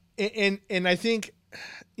 Well, and I think,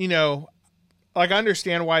 like, I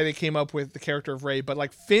understand why they came up with the character of Rey, but,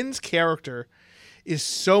 like, Finn's character is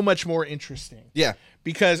so much more interesting. Yeah.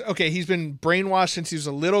 Because, okay, he's been brainwashed since he was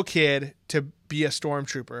a little kid to be a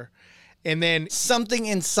stormtrooper. And then something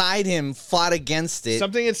inside him fought against it.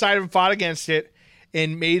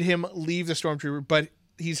 And made him leave the stormtrooper, but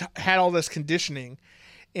he's had all this conditioning.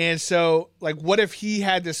 And so, like, what if he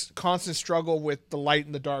had this constant struggle with the light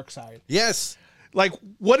and the dark side? Yes. Like,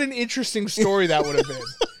 what an interesting story that would have been.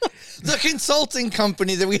 The consulting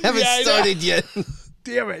company that we haven't Yeah, I know. started yet.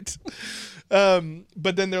 Damn it.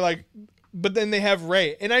 But then they're like, but then they have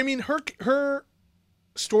Rey, and I mean her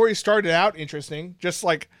story started out interesting, just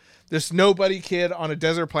like this nobody kid on a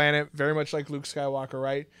desert planet, very much like Luke Skywalker,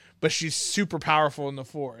 right? But she's super powerful in the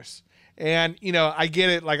Force, and I get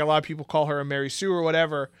it. Like a lot of people call her a Mary Sue or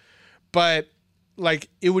whatever, but like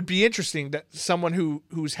it would be interesting that someone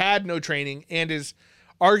who's had no training and is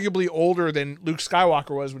arguably older than Luke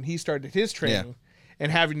Skywalker was when he started his training, and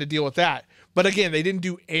having to deal with that. But again, they didn't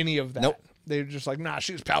do any of that. Nope. They were just like, nah,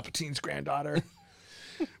 she was Palpatine's granddaughter.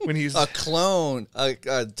 When he's A clone,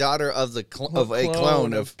 a daughter of a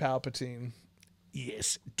clone of Palpatine.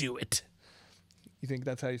 Yes, do it. You think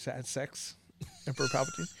that's how you had sex, Emperor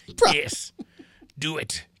Palpatine? Yes, do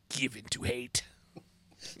it. Give in to hate.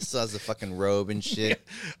 still has the fucking robe and shit.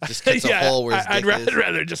 Just cuts a hole where his I'd dick is.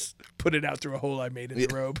 rather just put it out through a hole I made in the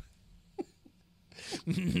robe.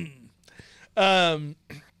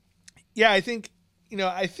 Yeah, I think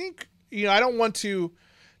I don't want to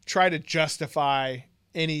try to justify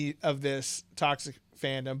any of this toxic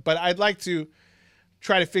fandom, but I'd like to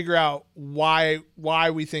try to figure out why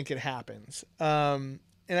we think it happens. And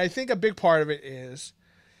I think a big part of it is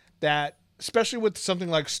that, especially with something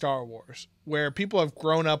like Star Wars, where people have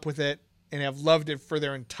grown up with it and have loved it for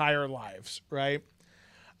their entire lives, right?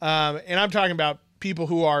 And I'm talking about people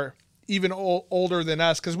who are even older than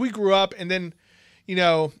us, because we grew up and then,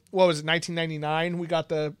 what was it, 1999? We got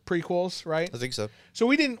the prequels, right? I think so. So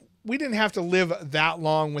we didn't have to live that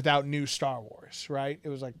long without new Star Wars, right? It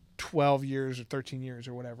was like 12 years or 13 years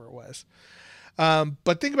or whatever it was.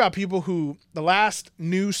 But think about people who the last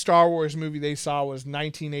new Star Wars movie they saw was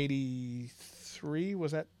 1983.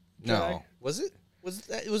 Was that Jedi? No. Was it? Was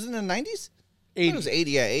it in the 90s? 80. It was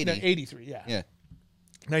 80, yeah, 80. No, 83, yeah. Yeah.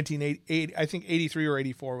 1980, I think 83 or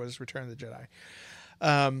 84 was Return of the Jedi.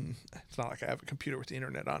 It's not like I have a computer with the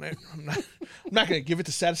internet on it. I'm not going to give it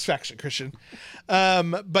the satisfaction, Christian.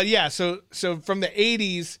 But yeah, so from the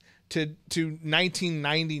 80s to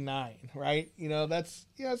 1999, right? That's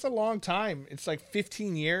a long time. It's like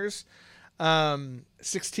 15 years,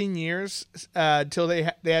 16 years until they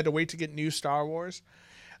had to wait to get new Star Wars.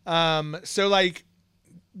 So like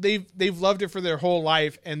they've loved it for their whole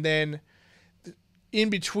life, and then in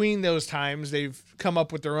between those times, they've come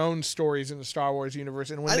up with their own stories in the Star Wars universe,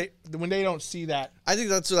 and when they don't see that, I think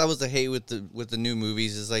that's what I was the hate with the new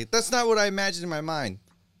movies. Is like, that's not what I imagined in my mind.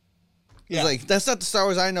 yeah, It's like, that's not the Star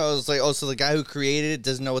Wars I know. It's like, oh, so the guy who created it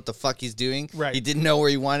doesn't know what the fuck he's doing. Right. He didn't know where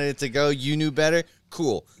he wanted it to go. You knew better.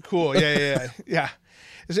 Cool. yeah.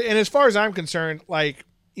 And as far as I'm concerned, like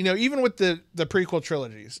even with the prequel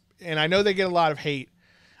trilogies, and I know they get a lot of hate,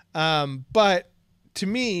 but to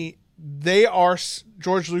me, they are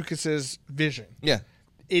George Lucas's vision. Yeah.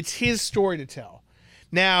 It's his story to tell.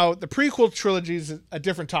 Now, the prequel trilogy is a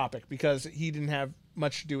different topic because he didn't have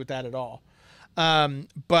much to do with that at all.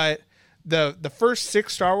 But the first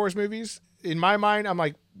 6 Star Wars movies, in my mind, I'm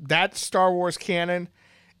like, that's Star Wars canon,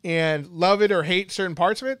 and love it or hate certain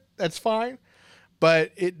parts of it, that's fine.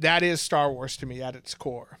 But that is Star Wars to me at its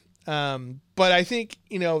core. But I think,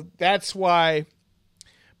 that's why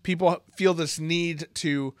people feel this need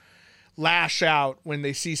to lash out when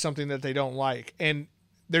they see something that they don't like, and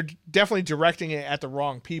they're definitely directing it at the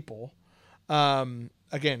wrong people.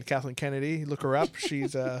 Again, Kathleen Kennedy, look her up.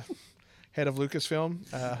 She's head of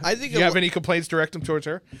Lucasfilm. I think if you have any complaints, direct them towards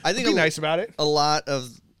her. I think be nice about it. A lot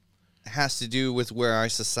of has to do with where our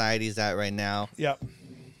society is at right now. Yep.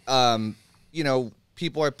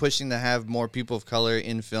 People are pushing to have more people of color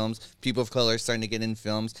in films. People of color are starting to get in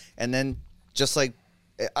films, and then just like,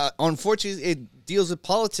 unfortunately, it deals with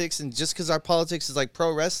politics, and just because our politics is like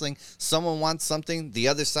pro wrestling, someone wants something, the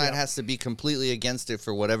other side has to be completely against it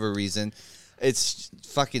for whatever reason. It's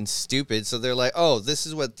fucking stupid. So they're like, oh, this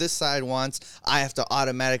is what this side wants. I have to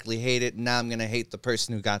automatically hate it. Now I'm going to hate the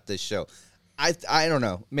person who got this show. I don't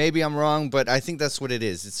know. Maybe I'm wrong, but I think that's what it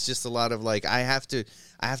is. It's just a lot of like, I have to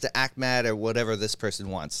act mad at whatever this person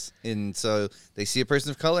wants. And so they see a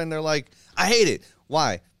person of color and they're like, I hate it.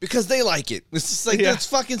 Why? Because they like it. It's just like, that's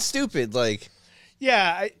fucking stupid. Like,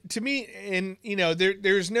 yeah, to me, and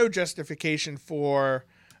there's no justification for,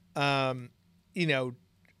 oh,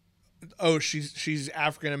 she's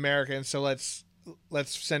African American, so let's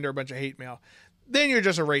send her a bunch of hate mail. Then you're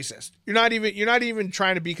just a racist. You're not even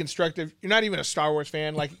trying to be constructive. You're not even a Star Wars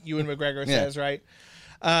fan, like Ewan McGregor says, right?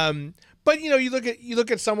 But you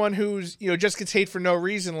look at someone who's just gets hate for no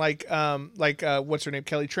reason, like what's her name,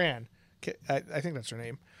 Kelly Tran. I think that's her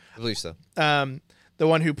name. I believe so. The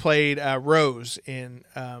one who played Rose in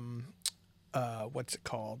what's it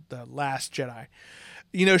called, The Last Jedi.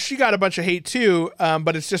 you know, she got a bunch of hate too,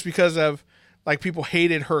 but it's just because of like people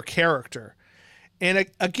hated her character. And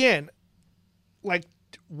again, like,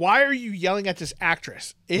 why are you yelling at this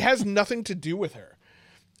actress? It has nothing to do with her.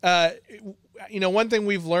 You know, one thing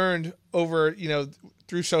we've learned over, you know,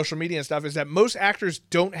 through social media and stuff is that most actors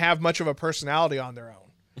don't have much of a personality on their own.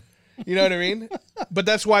 You know what I mean? But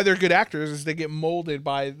that's why they're good actors, is they get molded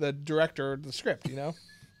by the director or the script, you know?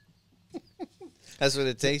 That's what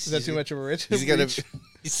it takes. Is that too much of a reach? He's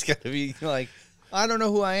got to be like, I don't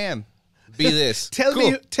know who I am. Be this. Tell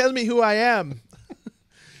me who I am.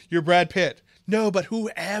 You're Brad Pitt. No, but who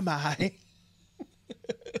am I?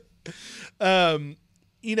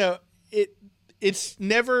 You know, it's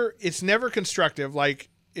never constructive. Like,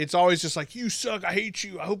 it's always just like, you suck, I hate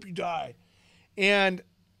you, I hope you die. And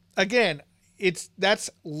again, that's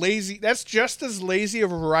lazy. That's just as lazy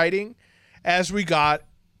of writing as we got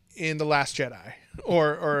in The Last Jedi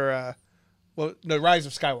or Rise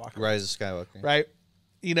of Skywalker. Rise of Skywalker. Right?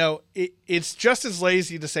 You know, it's just as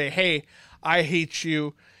lazy to say, hey, I hate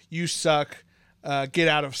you, you suck, get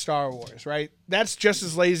out of Star Wars, right? That's just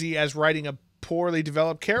as lazy as writing a poorly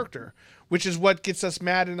developed character, which is what gets us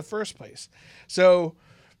mad in the first place. So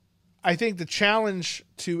I think the challenge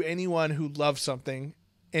to anyone who loves something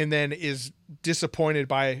and then is disappointed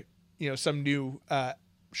by, you know, some new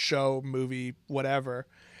show, movie, whatever,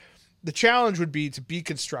 the challenge would be to be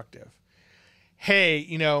constructive. Hey,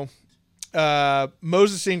 you know,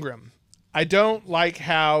 Moses Ingram, I don't like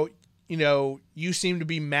how, you know, you seem to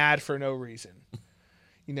be mad for no reason.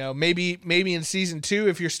 You know, maybe in season 2,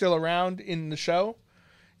 if you're still around in the show,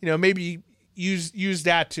 you know, maybe use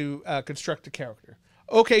that to construct a character.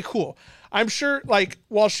 Okay, cool. I'm sure, like,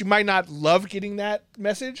 while she might not love getting that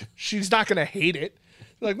message, she's not going to hate it.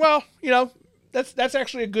 Like, well, you know, that's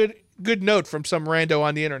actually a good note from some rando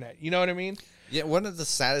on the internet. You know what I mean? Yeah, one of the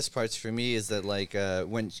saddest parts for me is that, like,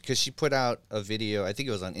 because she put out a video, I think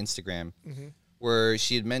it was on Instagram, where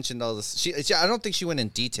she had mentioned all this. I don't think she went in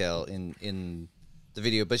detail in the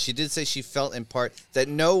video, but she did say she felt in part that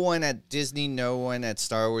no one at Disney, no one at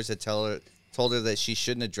Star Wars had told her that she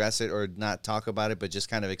shouldn't address it or not talk about it, but just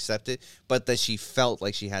kind of accept it, but that she felt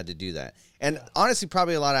like she had to do that. And honestly,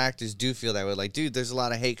 probably a lot of actors do feel that way. Like, dude, there's a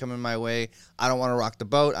lot of hate coming my way. I don't want to rock the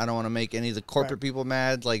boat. I don't want to make any of the corporate people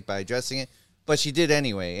mad, like, by addressing it. But she did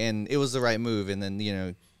anyway, and it was the right move. And then, you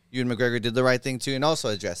know, Ewan McGregor did the right thing, too, and also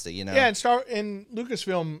addressed it, you know? Yeah, and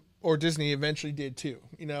Lucasfilm or Disney eventually did, too,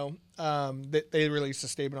 you know? They released a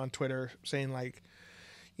statement on Twitter saying, like,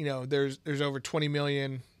 you know, there's over 20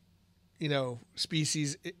 million, you know,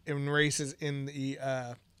 species and races in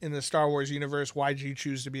the Star Wars universe. Why would you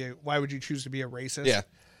choose to be a racist? Yeah,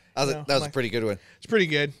 that was a pretty good one. It's pretty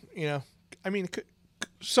good. You know, I mean,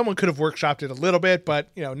 someone could have workshopped it a little bit, but,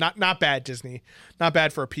 you know, not bad, Disney, not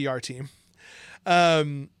bad for a PR team.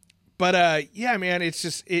 But yeah, man, it's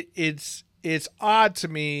just it's odd to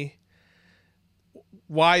me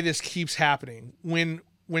why this keeps happening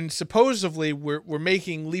when supposedly we're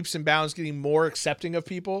making leaps and bounds, getting more accepting of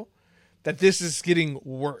people, that this is getting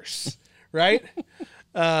worse, right?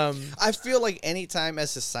 I feel like anytime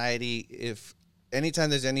as society, anytime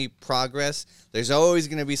there's any progress, there's always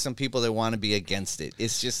going to be some people that want to be against it.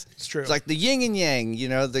 It's true. It's like the yin and yang, you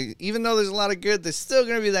know, even though there's a lot of good, there's still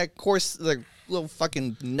going to be that little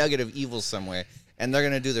fucking nugget of evil somewhere, and they're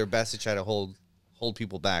going to do their best to try to hold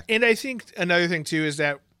people back. And I think another thing too is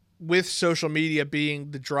that with social media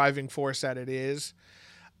being the driving force that it is,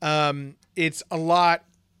 it's a lot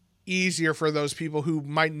easier for those people who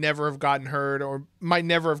might never have gotten heard or might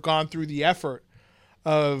never have gone through the effort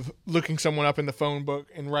of looking someone up in the phone book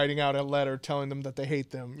and writing out a letter telling them that they hate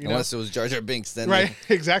them. Unless it was Jar Jar Binks, then right,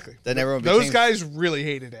 exactly. Then everyone those guys really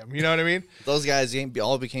hated him. You know what I mean? Those guys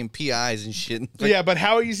all became PIs and shit. Yeah, but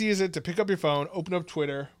how easy is it to pick up your phone, open up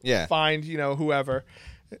Twitter, find whoever,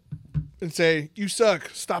 and say, "You suck.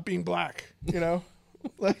 Stop being black." You know,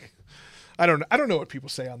 like I don't know what people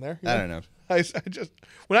say on there. I don't know. I just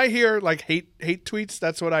when I hear like hate tweets,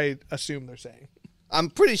 that's what I assume they're saying. I'm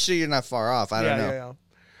pretty sure you're not far off. I don't know. Yeah.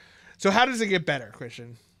 So how does it get better,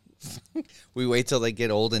 Christian? We wait till they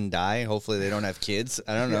get old and die. Hopefully they don't have kids.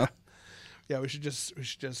 I don't know. Yeah, we should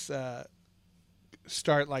just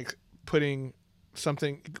start like putting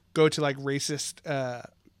something. Go to like racist.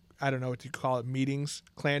 I don't know what you call it. Meetings,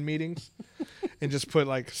 clan meetings, and just put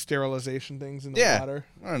like sterilization things in the water.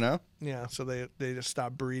 I don't know. Yeah, so they just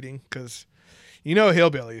stop breeding because,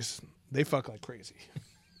 hillbillies, they fuck like crazy.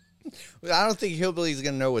 I don't think Hillbilly's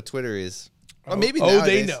going to know what Twitter is. Or maybe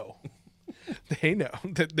they know. They know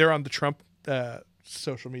that they're on the Trump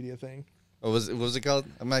social media thing. What was it called?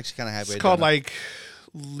 I'm actually kind of happy. It's called like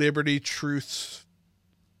Liberty, Truth,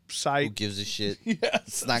 site. Who gives a shit? Yeah,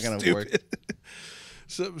 it's not going to work.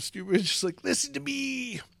 Something stupid. Just like, listen to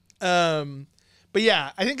me. But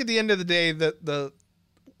yeah, I think at the end of the day,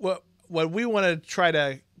 what we want to try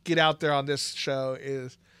to get out there on this show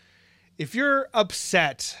is, if you're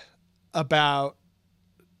upset about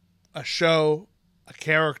a show, a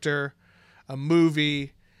character, a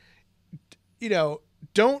movie,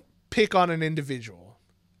 don't pick on an individual.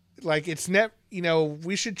 Like, it's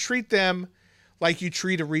we should treat them like you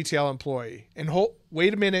treat a retail employee. And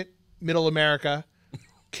wait a minute, middle America,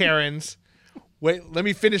 Karens. Wait, let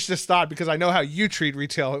me finish this thought, because I know how you treat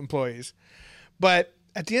retail employees. But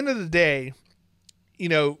at the end of the day,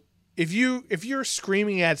 if you're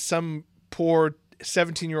screaming at some poor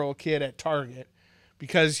 17-year-old kid at Target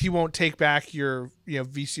because he won't take back your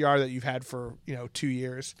VCR that you've had for 2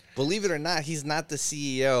 years. Believe it or not, he's not the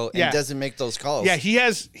CEO and doesn't make those calls. Yeah, he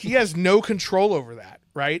has no control over that,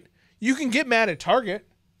 right? You can get mad at Target.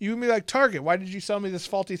 You can be like, Target, why did you sell me this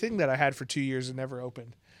faulty thing that I had for 2 years and never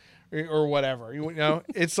opened, or whatever?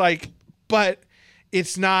 It's like, but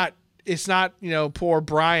it's not poor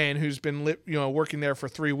Brian who's been working there for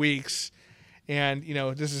 3 weeks. And,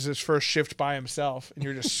 this is his first shift by himself, and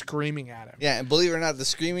you're just screaming at him. Yeah, and believe it or not, the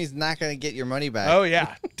screaming's not going to get your money back. Oh,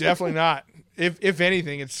 yeah, definitely not. If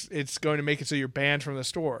anything, it's going to make it so you're banned from the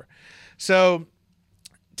store. So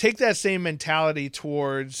take that same mentality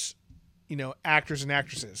towards, actors and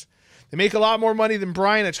actresses. They make a lot more money than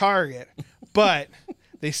Brian at Target, but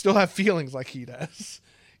they still have feelings like he does.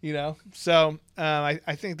 So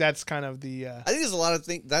I think that's kind of the. I think there's a lot of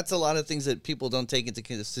things. That's a lot of things that people don't take into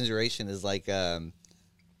consideration. Is like, I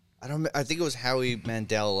think it was Howie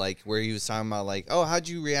Mandel, like, where he was talking about, like, oh, how'd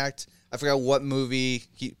you react? I forgot what movie.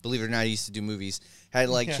 Believe it or not, he used to do movies.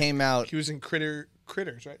 Came out. He was in Critters,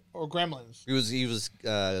 right, or Gremlins. He was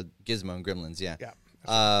Gizmo in Gremlins. Yeah. Yeah.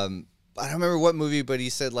 I don't remember what movie, but he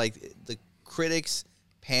said, like, the critics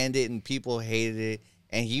panned it and people hated it,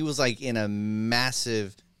 and he was like in a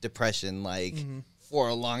massive depression, like, for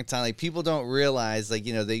a long time. Like, people don't realize, like,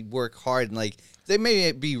 they work hard, and, like, they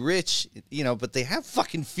may be rich, but they have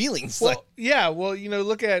fucking feelings. Well, yeah. Well,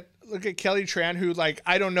 look at Kelly Tran, who, like,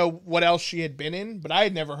 I don't know what else she had been in, but I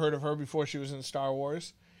had never heard of her before she was in Star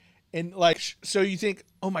Wars. And, like, so you think,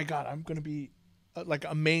 oh my God, I'm going to be like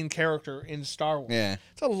a main character in Star Wars. Yeah.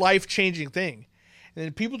 It's a life-changing thing. And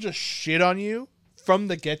then people just shit on you from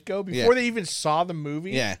the get-go before they even saw the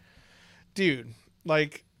movie. Yeah. Dude,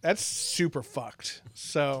 like, that's super fucked.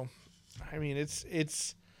 So, I mean,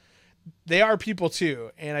 it's they are people too,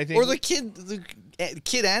 and I think, or the kid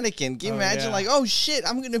Anakin. Can you imagine, like, oh shit,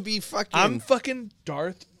 I'm fucking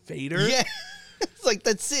Darth Vader. Yeah, it's like,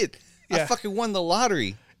 that's it. I fucking won the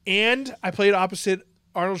lottery, and I played opposite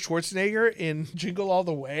Arnold Schwarzenegger in Jingle All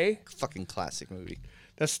the Way. Fucking classic movie.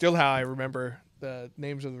 That's still how I remember the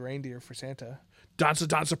names of the reindeer for Santa. Danza,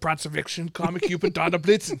 Danza, Prancer, Vixen, Comet Cupid, Donner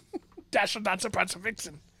Blitzen. Dasher, Dancer, Prancer,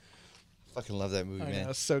 Vixen. Fucking love that movie, man.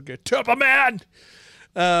 That's so good. Turbo Man!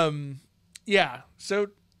 Yeah, so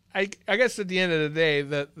I guess at the end of the day,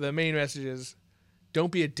 the main message is,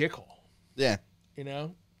 don't be a dickhole. Yeah.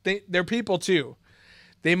 They're people too.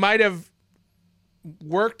 They might have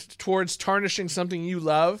worked towards tarnishing something you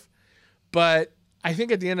love, but I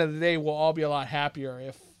think at the end of the day, we'll all be a lot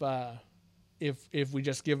happier if we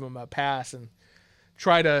just give them a pass and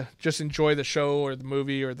try to just enjoy the show or the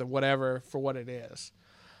movie or the whatever for what it is.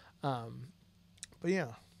 But yeah.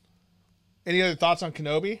 Any other thoughts on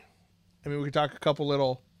Kenobi? I mean, we could talk a couple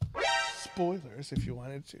little spoilers if you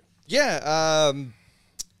wanted to. Yeah.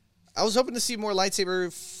 I was hoping to see more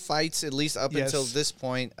lightsaber fights, at least up until this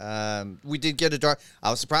point. We did get a Darth. I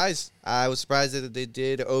was surprised. I was surprised that they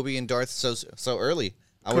did Obi and Darth so early.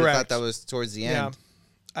 I would have thought that was towards the end.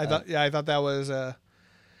 I thought that was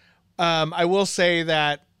I will say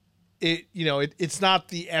that it's not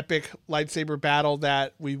the epic lightsaber battle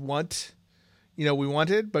that we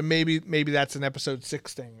wanted, but maybe that's an episode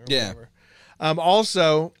 6 thing or whatever.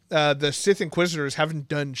 Also, the Sith Inquisitors haven't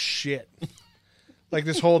done shit like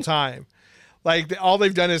this whole time. Like, all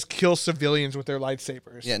they've done is kill civilians with their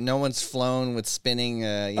lightsabers. Yeah, no one's flown with spinning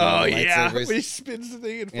lightsabers. When he spins the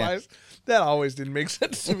thing and flies. That always didn't make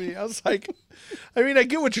sense to me. I was like, I mean, I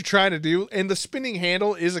get what you're trying to do, and the spinning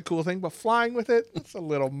handle is a cool thing, but flying with it, it's a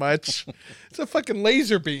little much. It's a fucking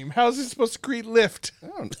laser beam. How is it supposed to create lift? I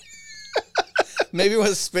don't know. Maybe it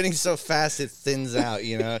was spinning so fast it thins out,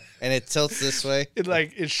 and it tilts this way.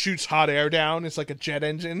 It shoots hot air down. It's like a jet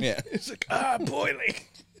engine. Yeah. It's like, boiling.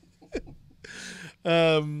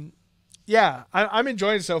 Yeah, I'm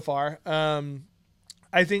enjoying it so far.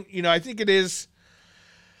 I think it is.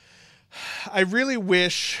 I really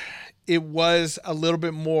wish it was a little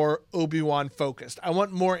bit more Obi-Wan focused. I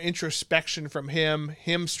want more introspection from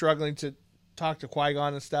him struggling to talk to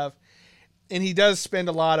Qui-Gon and stuff. And he does spend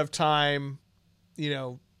a lot of time,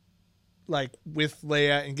 like with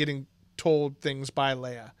Leia and getting told things by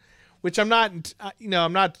Leia, which I'm not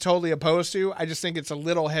totally opposed to. I just think it's a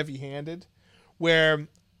little heavy-handed, where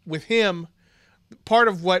with him, part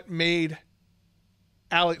of what made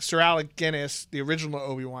Sir Alec Guinness, the original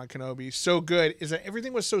Obi-Wan Kenobi, so good is that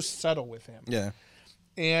everything was so subtle with him. Yeah.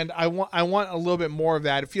 And I want a little bit more of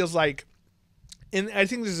that. It feels like, and I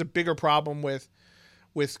think this is a bigger problem with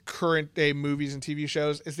current day movies and TV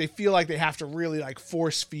shows, is they feel like they have to really like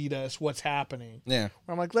force feed us what's happening. Yeah.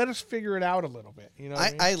 Where I'm like, let us figure it out a little bit. You know what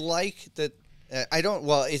I mean? I like that.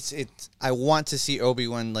 I want to see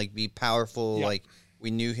Obi-Wan like be powerful. Yeah. Like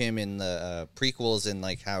we knew him in the prequels and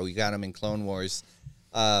like how we got him in Clone Wars.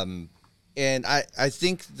 And I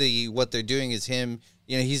think what they're doing is him,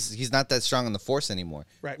 he's not that strong on the Force anymore.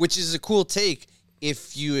 Right. Which is a cool take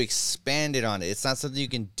if you expanded on it. It's not something you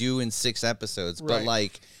can do in 6 episodes, but Right.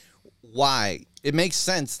 like, why? It makes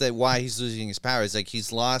sense that why he's losing his powers. Like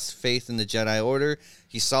he's lost faith in the Jedi Order.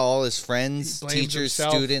 He saw all his friends, He blames teachers,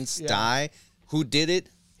 himself. students Yeah. die. Who did it?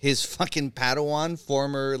 His fucking Padawan,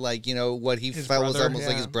 former, like, what he His felt was brother, almost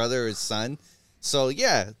like yeah. his brother or his son. So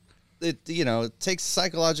yeah, it takes a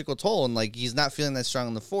psychological toll, and like he's not feeling that strong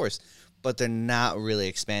on the Force, but they're not really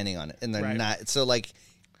expanding on it, and they're Right. not. So like,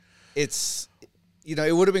 it's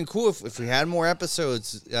it would have been cool if we had more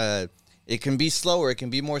episodes. It can be slower, it can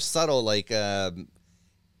be more subtle, like,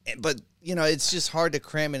 but it's just hard to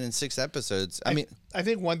cram it in 6 episodes. I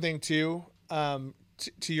think one thing too, to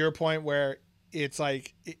your point, where it's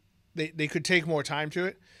like they could take more time to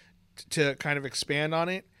it to kind of expand on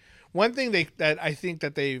it. One thing that I think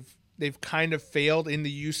that they've kind of failed in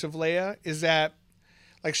the use of Leia is that,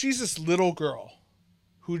 like, she's this little girl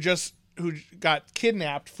who got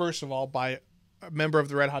kidnapped, first of all, by a member of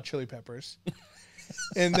the Red Hot Chili Peppers,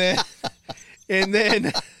 and then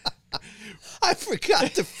I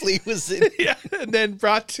forgot the flea was in. yeah, and then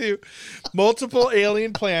brought to multiple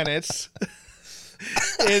alien planets,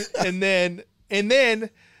 and then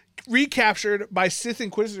recaptured by Sith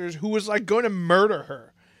Inquisitors who was like going to murder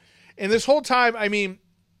her. And this whole time, I mean,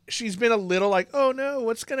 she's been a little like, oh no,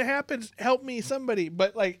 what's going to happen? Help me, somebody.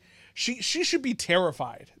 But like, she should be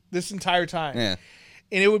terrified this entire time. Yeah.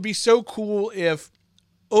 And it would be so cool if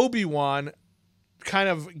Obi-Wan kind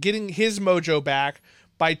of getting his mojo back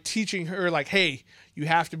by teaching her, like, hey, you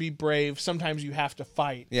have to be brave. Sometimes you have to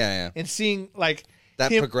fight. Yeah. And seeing like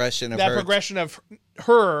That progression of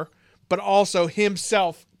her, but also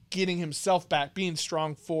himself getting himself back, being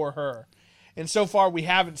strong for her. And so far, we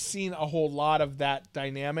haven't seen a whole lot of that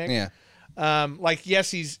dynamic. Yeah. Like,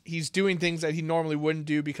 yes, he's doing things that he normally wouldn't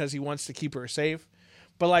do because he wants to keep her safe.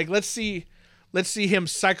 But like, let's see him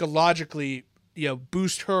psychologically,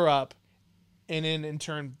 boost her up, and then in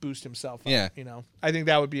turn boost himself up. Yeah. I think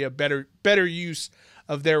that would be a better use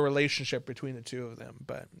of their relationship between the two of them.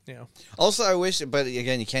 But Also, I wish, but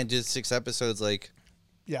again, you can't do 6 episodes. Like,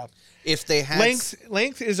 yeah, if they had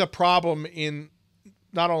length is a problem in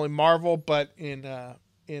not only Marvel but in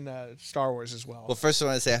Star Wars as well. Well, first I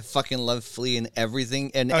want to say I fucking love Flea in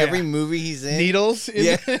everything and Oh, every yeah. movie he's in. Needles in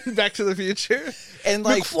Yeah. Back to the Future. And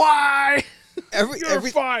like McFly, you're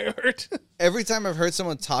every fired. every time I've heard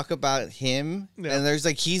someone talk about him, Yeah. and there's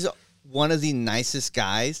like he's one of the nicest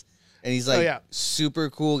guys, and he's like yeah. super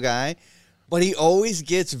cool guy, but he always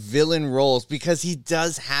gets villain roles because he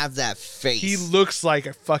does have that face. He looks like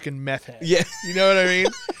a fucking meth head. Yeah. You know what I mean?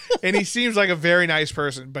 And he seems like a very nice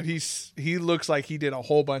person, but he looks like he did a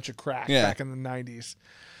whole bunch of crack Yeah. back in the 90s.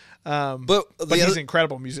 but He's an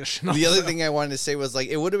incredible musician. The also. other thing I wanted to say was like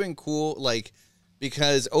it would have been cool, like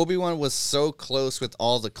because Obi-Wan was so close with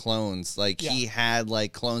all the clones, like he had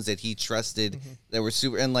like clones that he trusted that were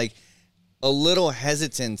super, and like a little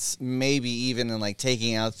hesitance, maybe even in like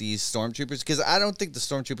taking out these stormtroopers, because I don't think the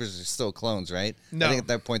stormtroopers are still clones, right? No. I think at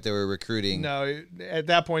that point they were recruiting. No, at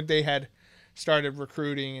that point they had started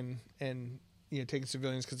recruiting and taking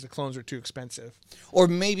civilians because the clones are too expensive. Or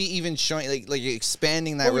maybe even showing like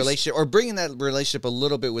expanding that relationship, or bringing that relationship a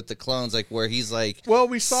little bit with the clones, like where he's like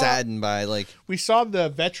we saw saddened by like we saw the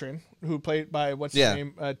veteran who played by what's his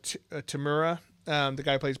name, Tamura, the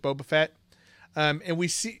guy who plays Boba Fett, and we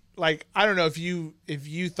see, like, I don't know if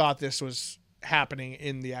you thought this was happening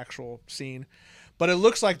in the actual scene, but it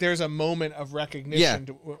looks like there's a moment of recognition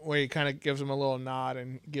where he kind of gives him a little nod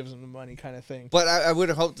and gives him the money, kind of thing. But I would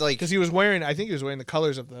have hoped, like, Because I think he was wearing the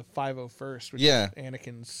colors of the 501st, which is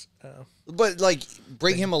Anakin's. But like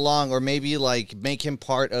bring him along, or maybe like make him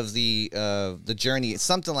part of the journey,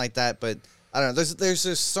 something like that. But I don't know. There's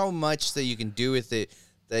just so much that you can do with it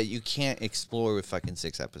that you can't explore with fucking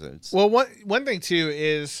 6 episodes. Well, one thing too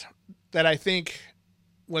is that I think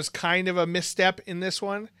was kind of a misstep in this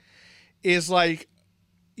one is like,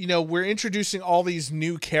 you know, we're introducing all these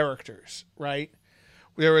new characters, right?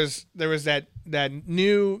 There was that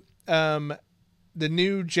new the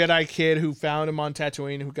new Jedi kid who found him on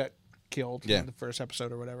Tatooine who got killed in the first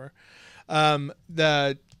episode or whatever.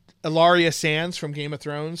 The Ilaria Sands from Game of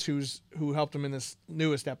Thrones who helped him in this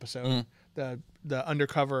newest episode, the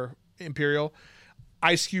undercover Imperial.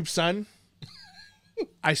 Ice Cube's son,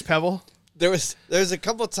 Ice Pebble. There was a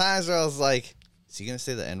couple times where I was like, is he gonna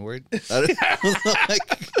say the N-word? I was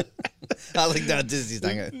like, no, Disney's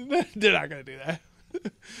not gonna. They're not gonna do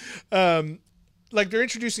that. Like they're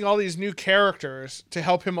introducing all these new characters to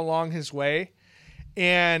help him along his way,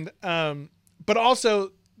 and but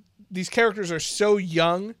also these characters are so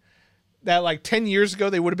young that like 10 years ago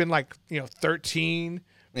they would have been like 13,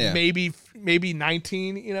 maybe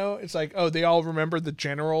 19. You know, it's like, oh, they all remember the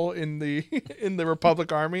general in the in the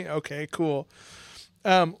Republic Army. Okay, cool.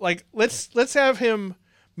 Like let's have him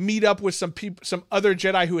meet up with some people, some other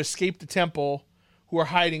Jedi who escaped the temple, who are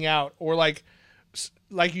hiding out, or like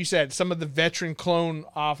you said, some of the veteran clone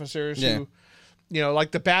officers who,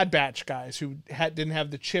 like the Bad Batch guys who didn't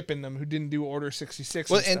have the chip in them, who didn't do Order 66.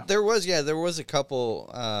 Well, and there was a couple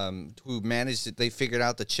who managed it. They figured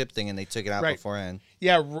out the chip thing and they took it out beforehand.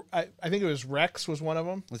 Yeah, I think it was Rex was one of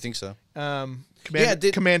them. I think so.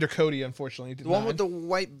 Commander Cody, unfortunately, did the one with the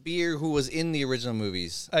white beard who was in the original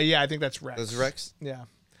movies. Yeah, I think that's Rex. Was Rex? Yeah,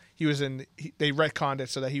 he was in. They retconned it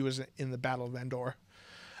so that he was in the Battle of Endor.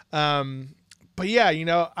 But yeah,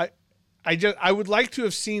 I would like to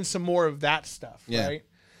have seen some more of that stuff, right?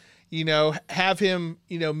 Have him,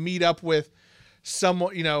 meet up with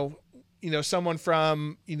someone, someone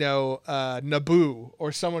from, Naboo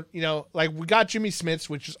or someone, like we got Jimmy Smits,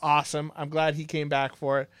 which is awesome. I'm glad he came back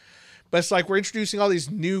for it. But it's like we're introducing all these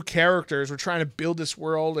new characters. We're trying to build this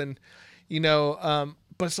world, and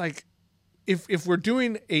but it's like if we're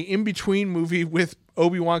doing a in-between movie with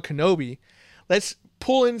Obi-Wan Kenobi, let's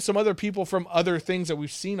pull in some other people from other things that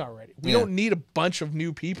we've seen already. We don't need a bunch of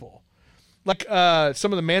new people. Like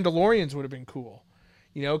some of the Mandalorians would have been cool,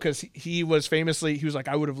 because he was like,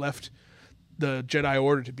 I would have left the Jedi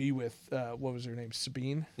Order to be with what was her name,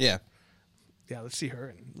 Sabine. Yeah. Let's see her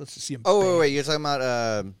and let's see him. Oh wait, you're talking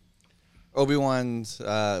about Obi-Wan's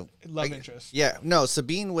love interest. Yeah, no,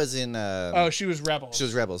 Sabine was in. She was Rebels. She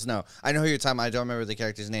was Rebels. No, I know who you're talking about. I don't remember the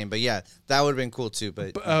character's name, but yeah, that would have been cool too.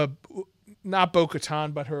 But not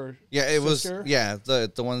Bo-Katan, but her. Yeah, it sister. was. Yeah,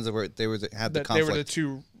 the ones that had the conflict. They were the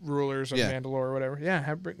two rulers of Mandalore or whatever.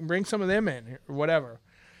 Yeah, bring some of them in or whatever.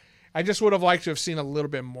 I just would have liked to have seen a little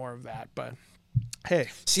bit more of that, but hey.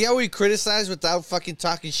 See how we criticize without fucking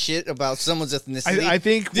talking shit about someone's ethnicity? I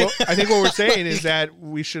think what we're saying is that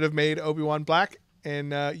we should have made Obi-Wan black,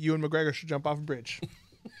 and Ewan McGregor should jump off a bridge.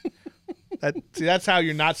 That's how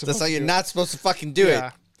you're not supposed. That's how you're not supposed to fucking do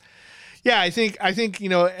it. Yeah, I think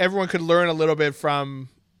everyone could learn a little bit from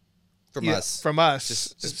us.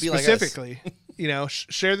 Just specifically. Be like us.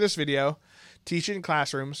 Share this video, teach it in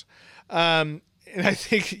classrooms. And I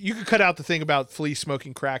think you could cut out the thing about Flea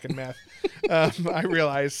smoking crack and meth. I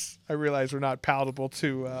realize we're not palatable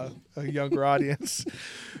to a younger audience,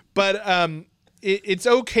 but it's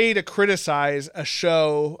okay to criticize a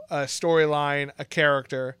show, a storyline, a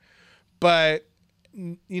character, but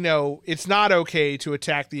it's not okay to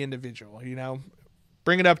attack the individual.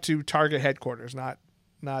 Bring it up to Target headquarters, not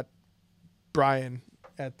Brian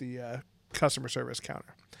at the customer service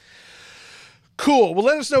counter. Cool. Well,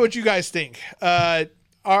 let us know what you guys think.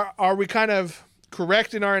 Are we kind of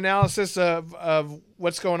correct in our analysis of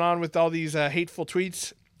what's going on with all these hateful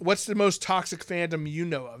tweets? What's the most toxic fandom you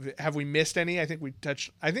know of? Have we missed any? I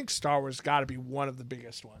think Star Wars got to be one of the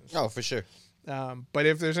biggest ones. Oh, for sure. But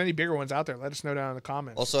if there's any bigger ones out there, let us know down in the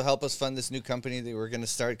comments. Also, help us fund this new company that we're going to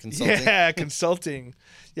start consulting. Yeah, consulting.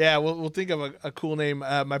 Yeah, we'll think of a cool name.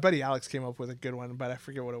 My buddy Alex came up with a good one, but I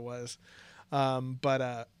forget what it was.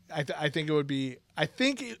 I think it would be.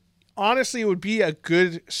 Honestly, it would be a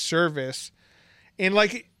good service, and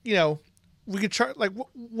we could charge. Like,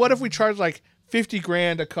 what if we charge like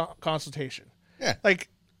 $50,000 a consultation? Yeah. Like,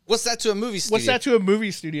 what's that to a movie studio? What's that to a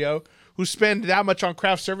movie studio who spend that much on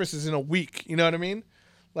craft services in a week? You know what I mean?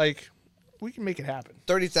 Like, we can make it happen.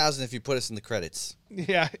 30,000 if you put us in the credits.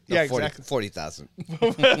 Yeah, no, yeah, 40, exactly. 40,000.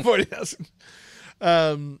 40,000.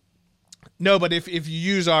 No, but if you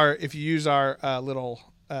use our little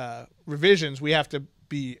revisions, we have to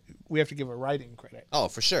give a writing credit. Oh,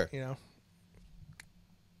 for sure.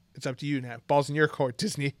 It's up to you now. Ball's in your court,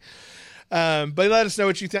 Disney. But let us know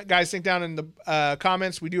what you guys think down in the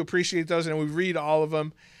comments. We do appreciate those, and we read all of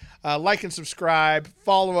them. Like and subscribe.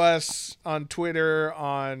 Follow us on Twitter,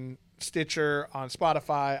 on Stitcher, on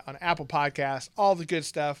Spotify, on Apple Podcasts, all the good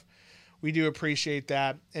stuff. We do appreciate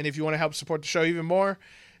that. And if you want to help support the show even more,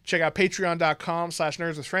 check out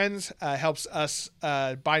patreon.com/nerdswithfriends. Helps us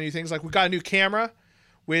buy new things. Like we got a new camera,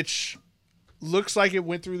 which looks like it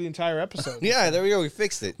went through the entire episode. Yeah, there we go. We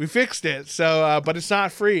fixed it. We fixed it. So, but it's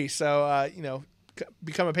not free. So,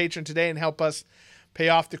 become a patron today and help us pay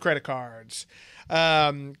off the credit cards.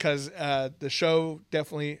 Because the show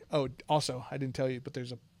definitely. Oh, also, I didn't tell you, but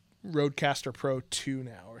there's a Rodecaster Pro 2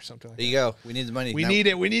 now or something like that. There you go. We need the money. We need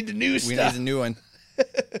it. We need the new stuff. We need the new one.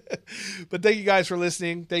 But thank you guys for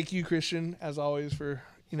listening. Thank you, Christian, as always, for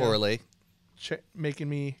keeping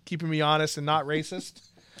me honest and not racist.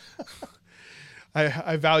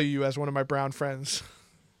 I value you as one of my brown friends.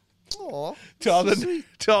 Aw, to all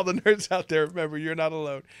the nerds out there, remember, you're not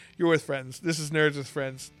alone. You're with friends. This is Nerds with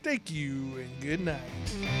Friends. Thank you and good night.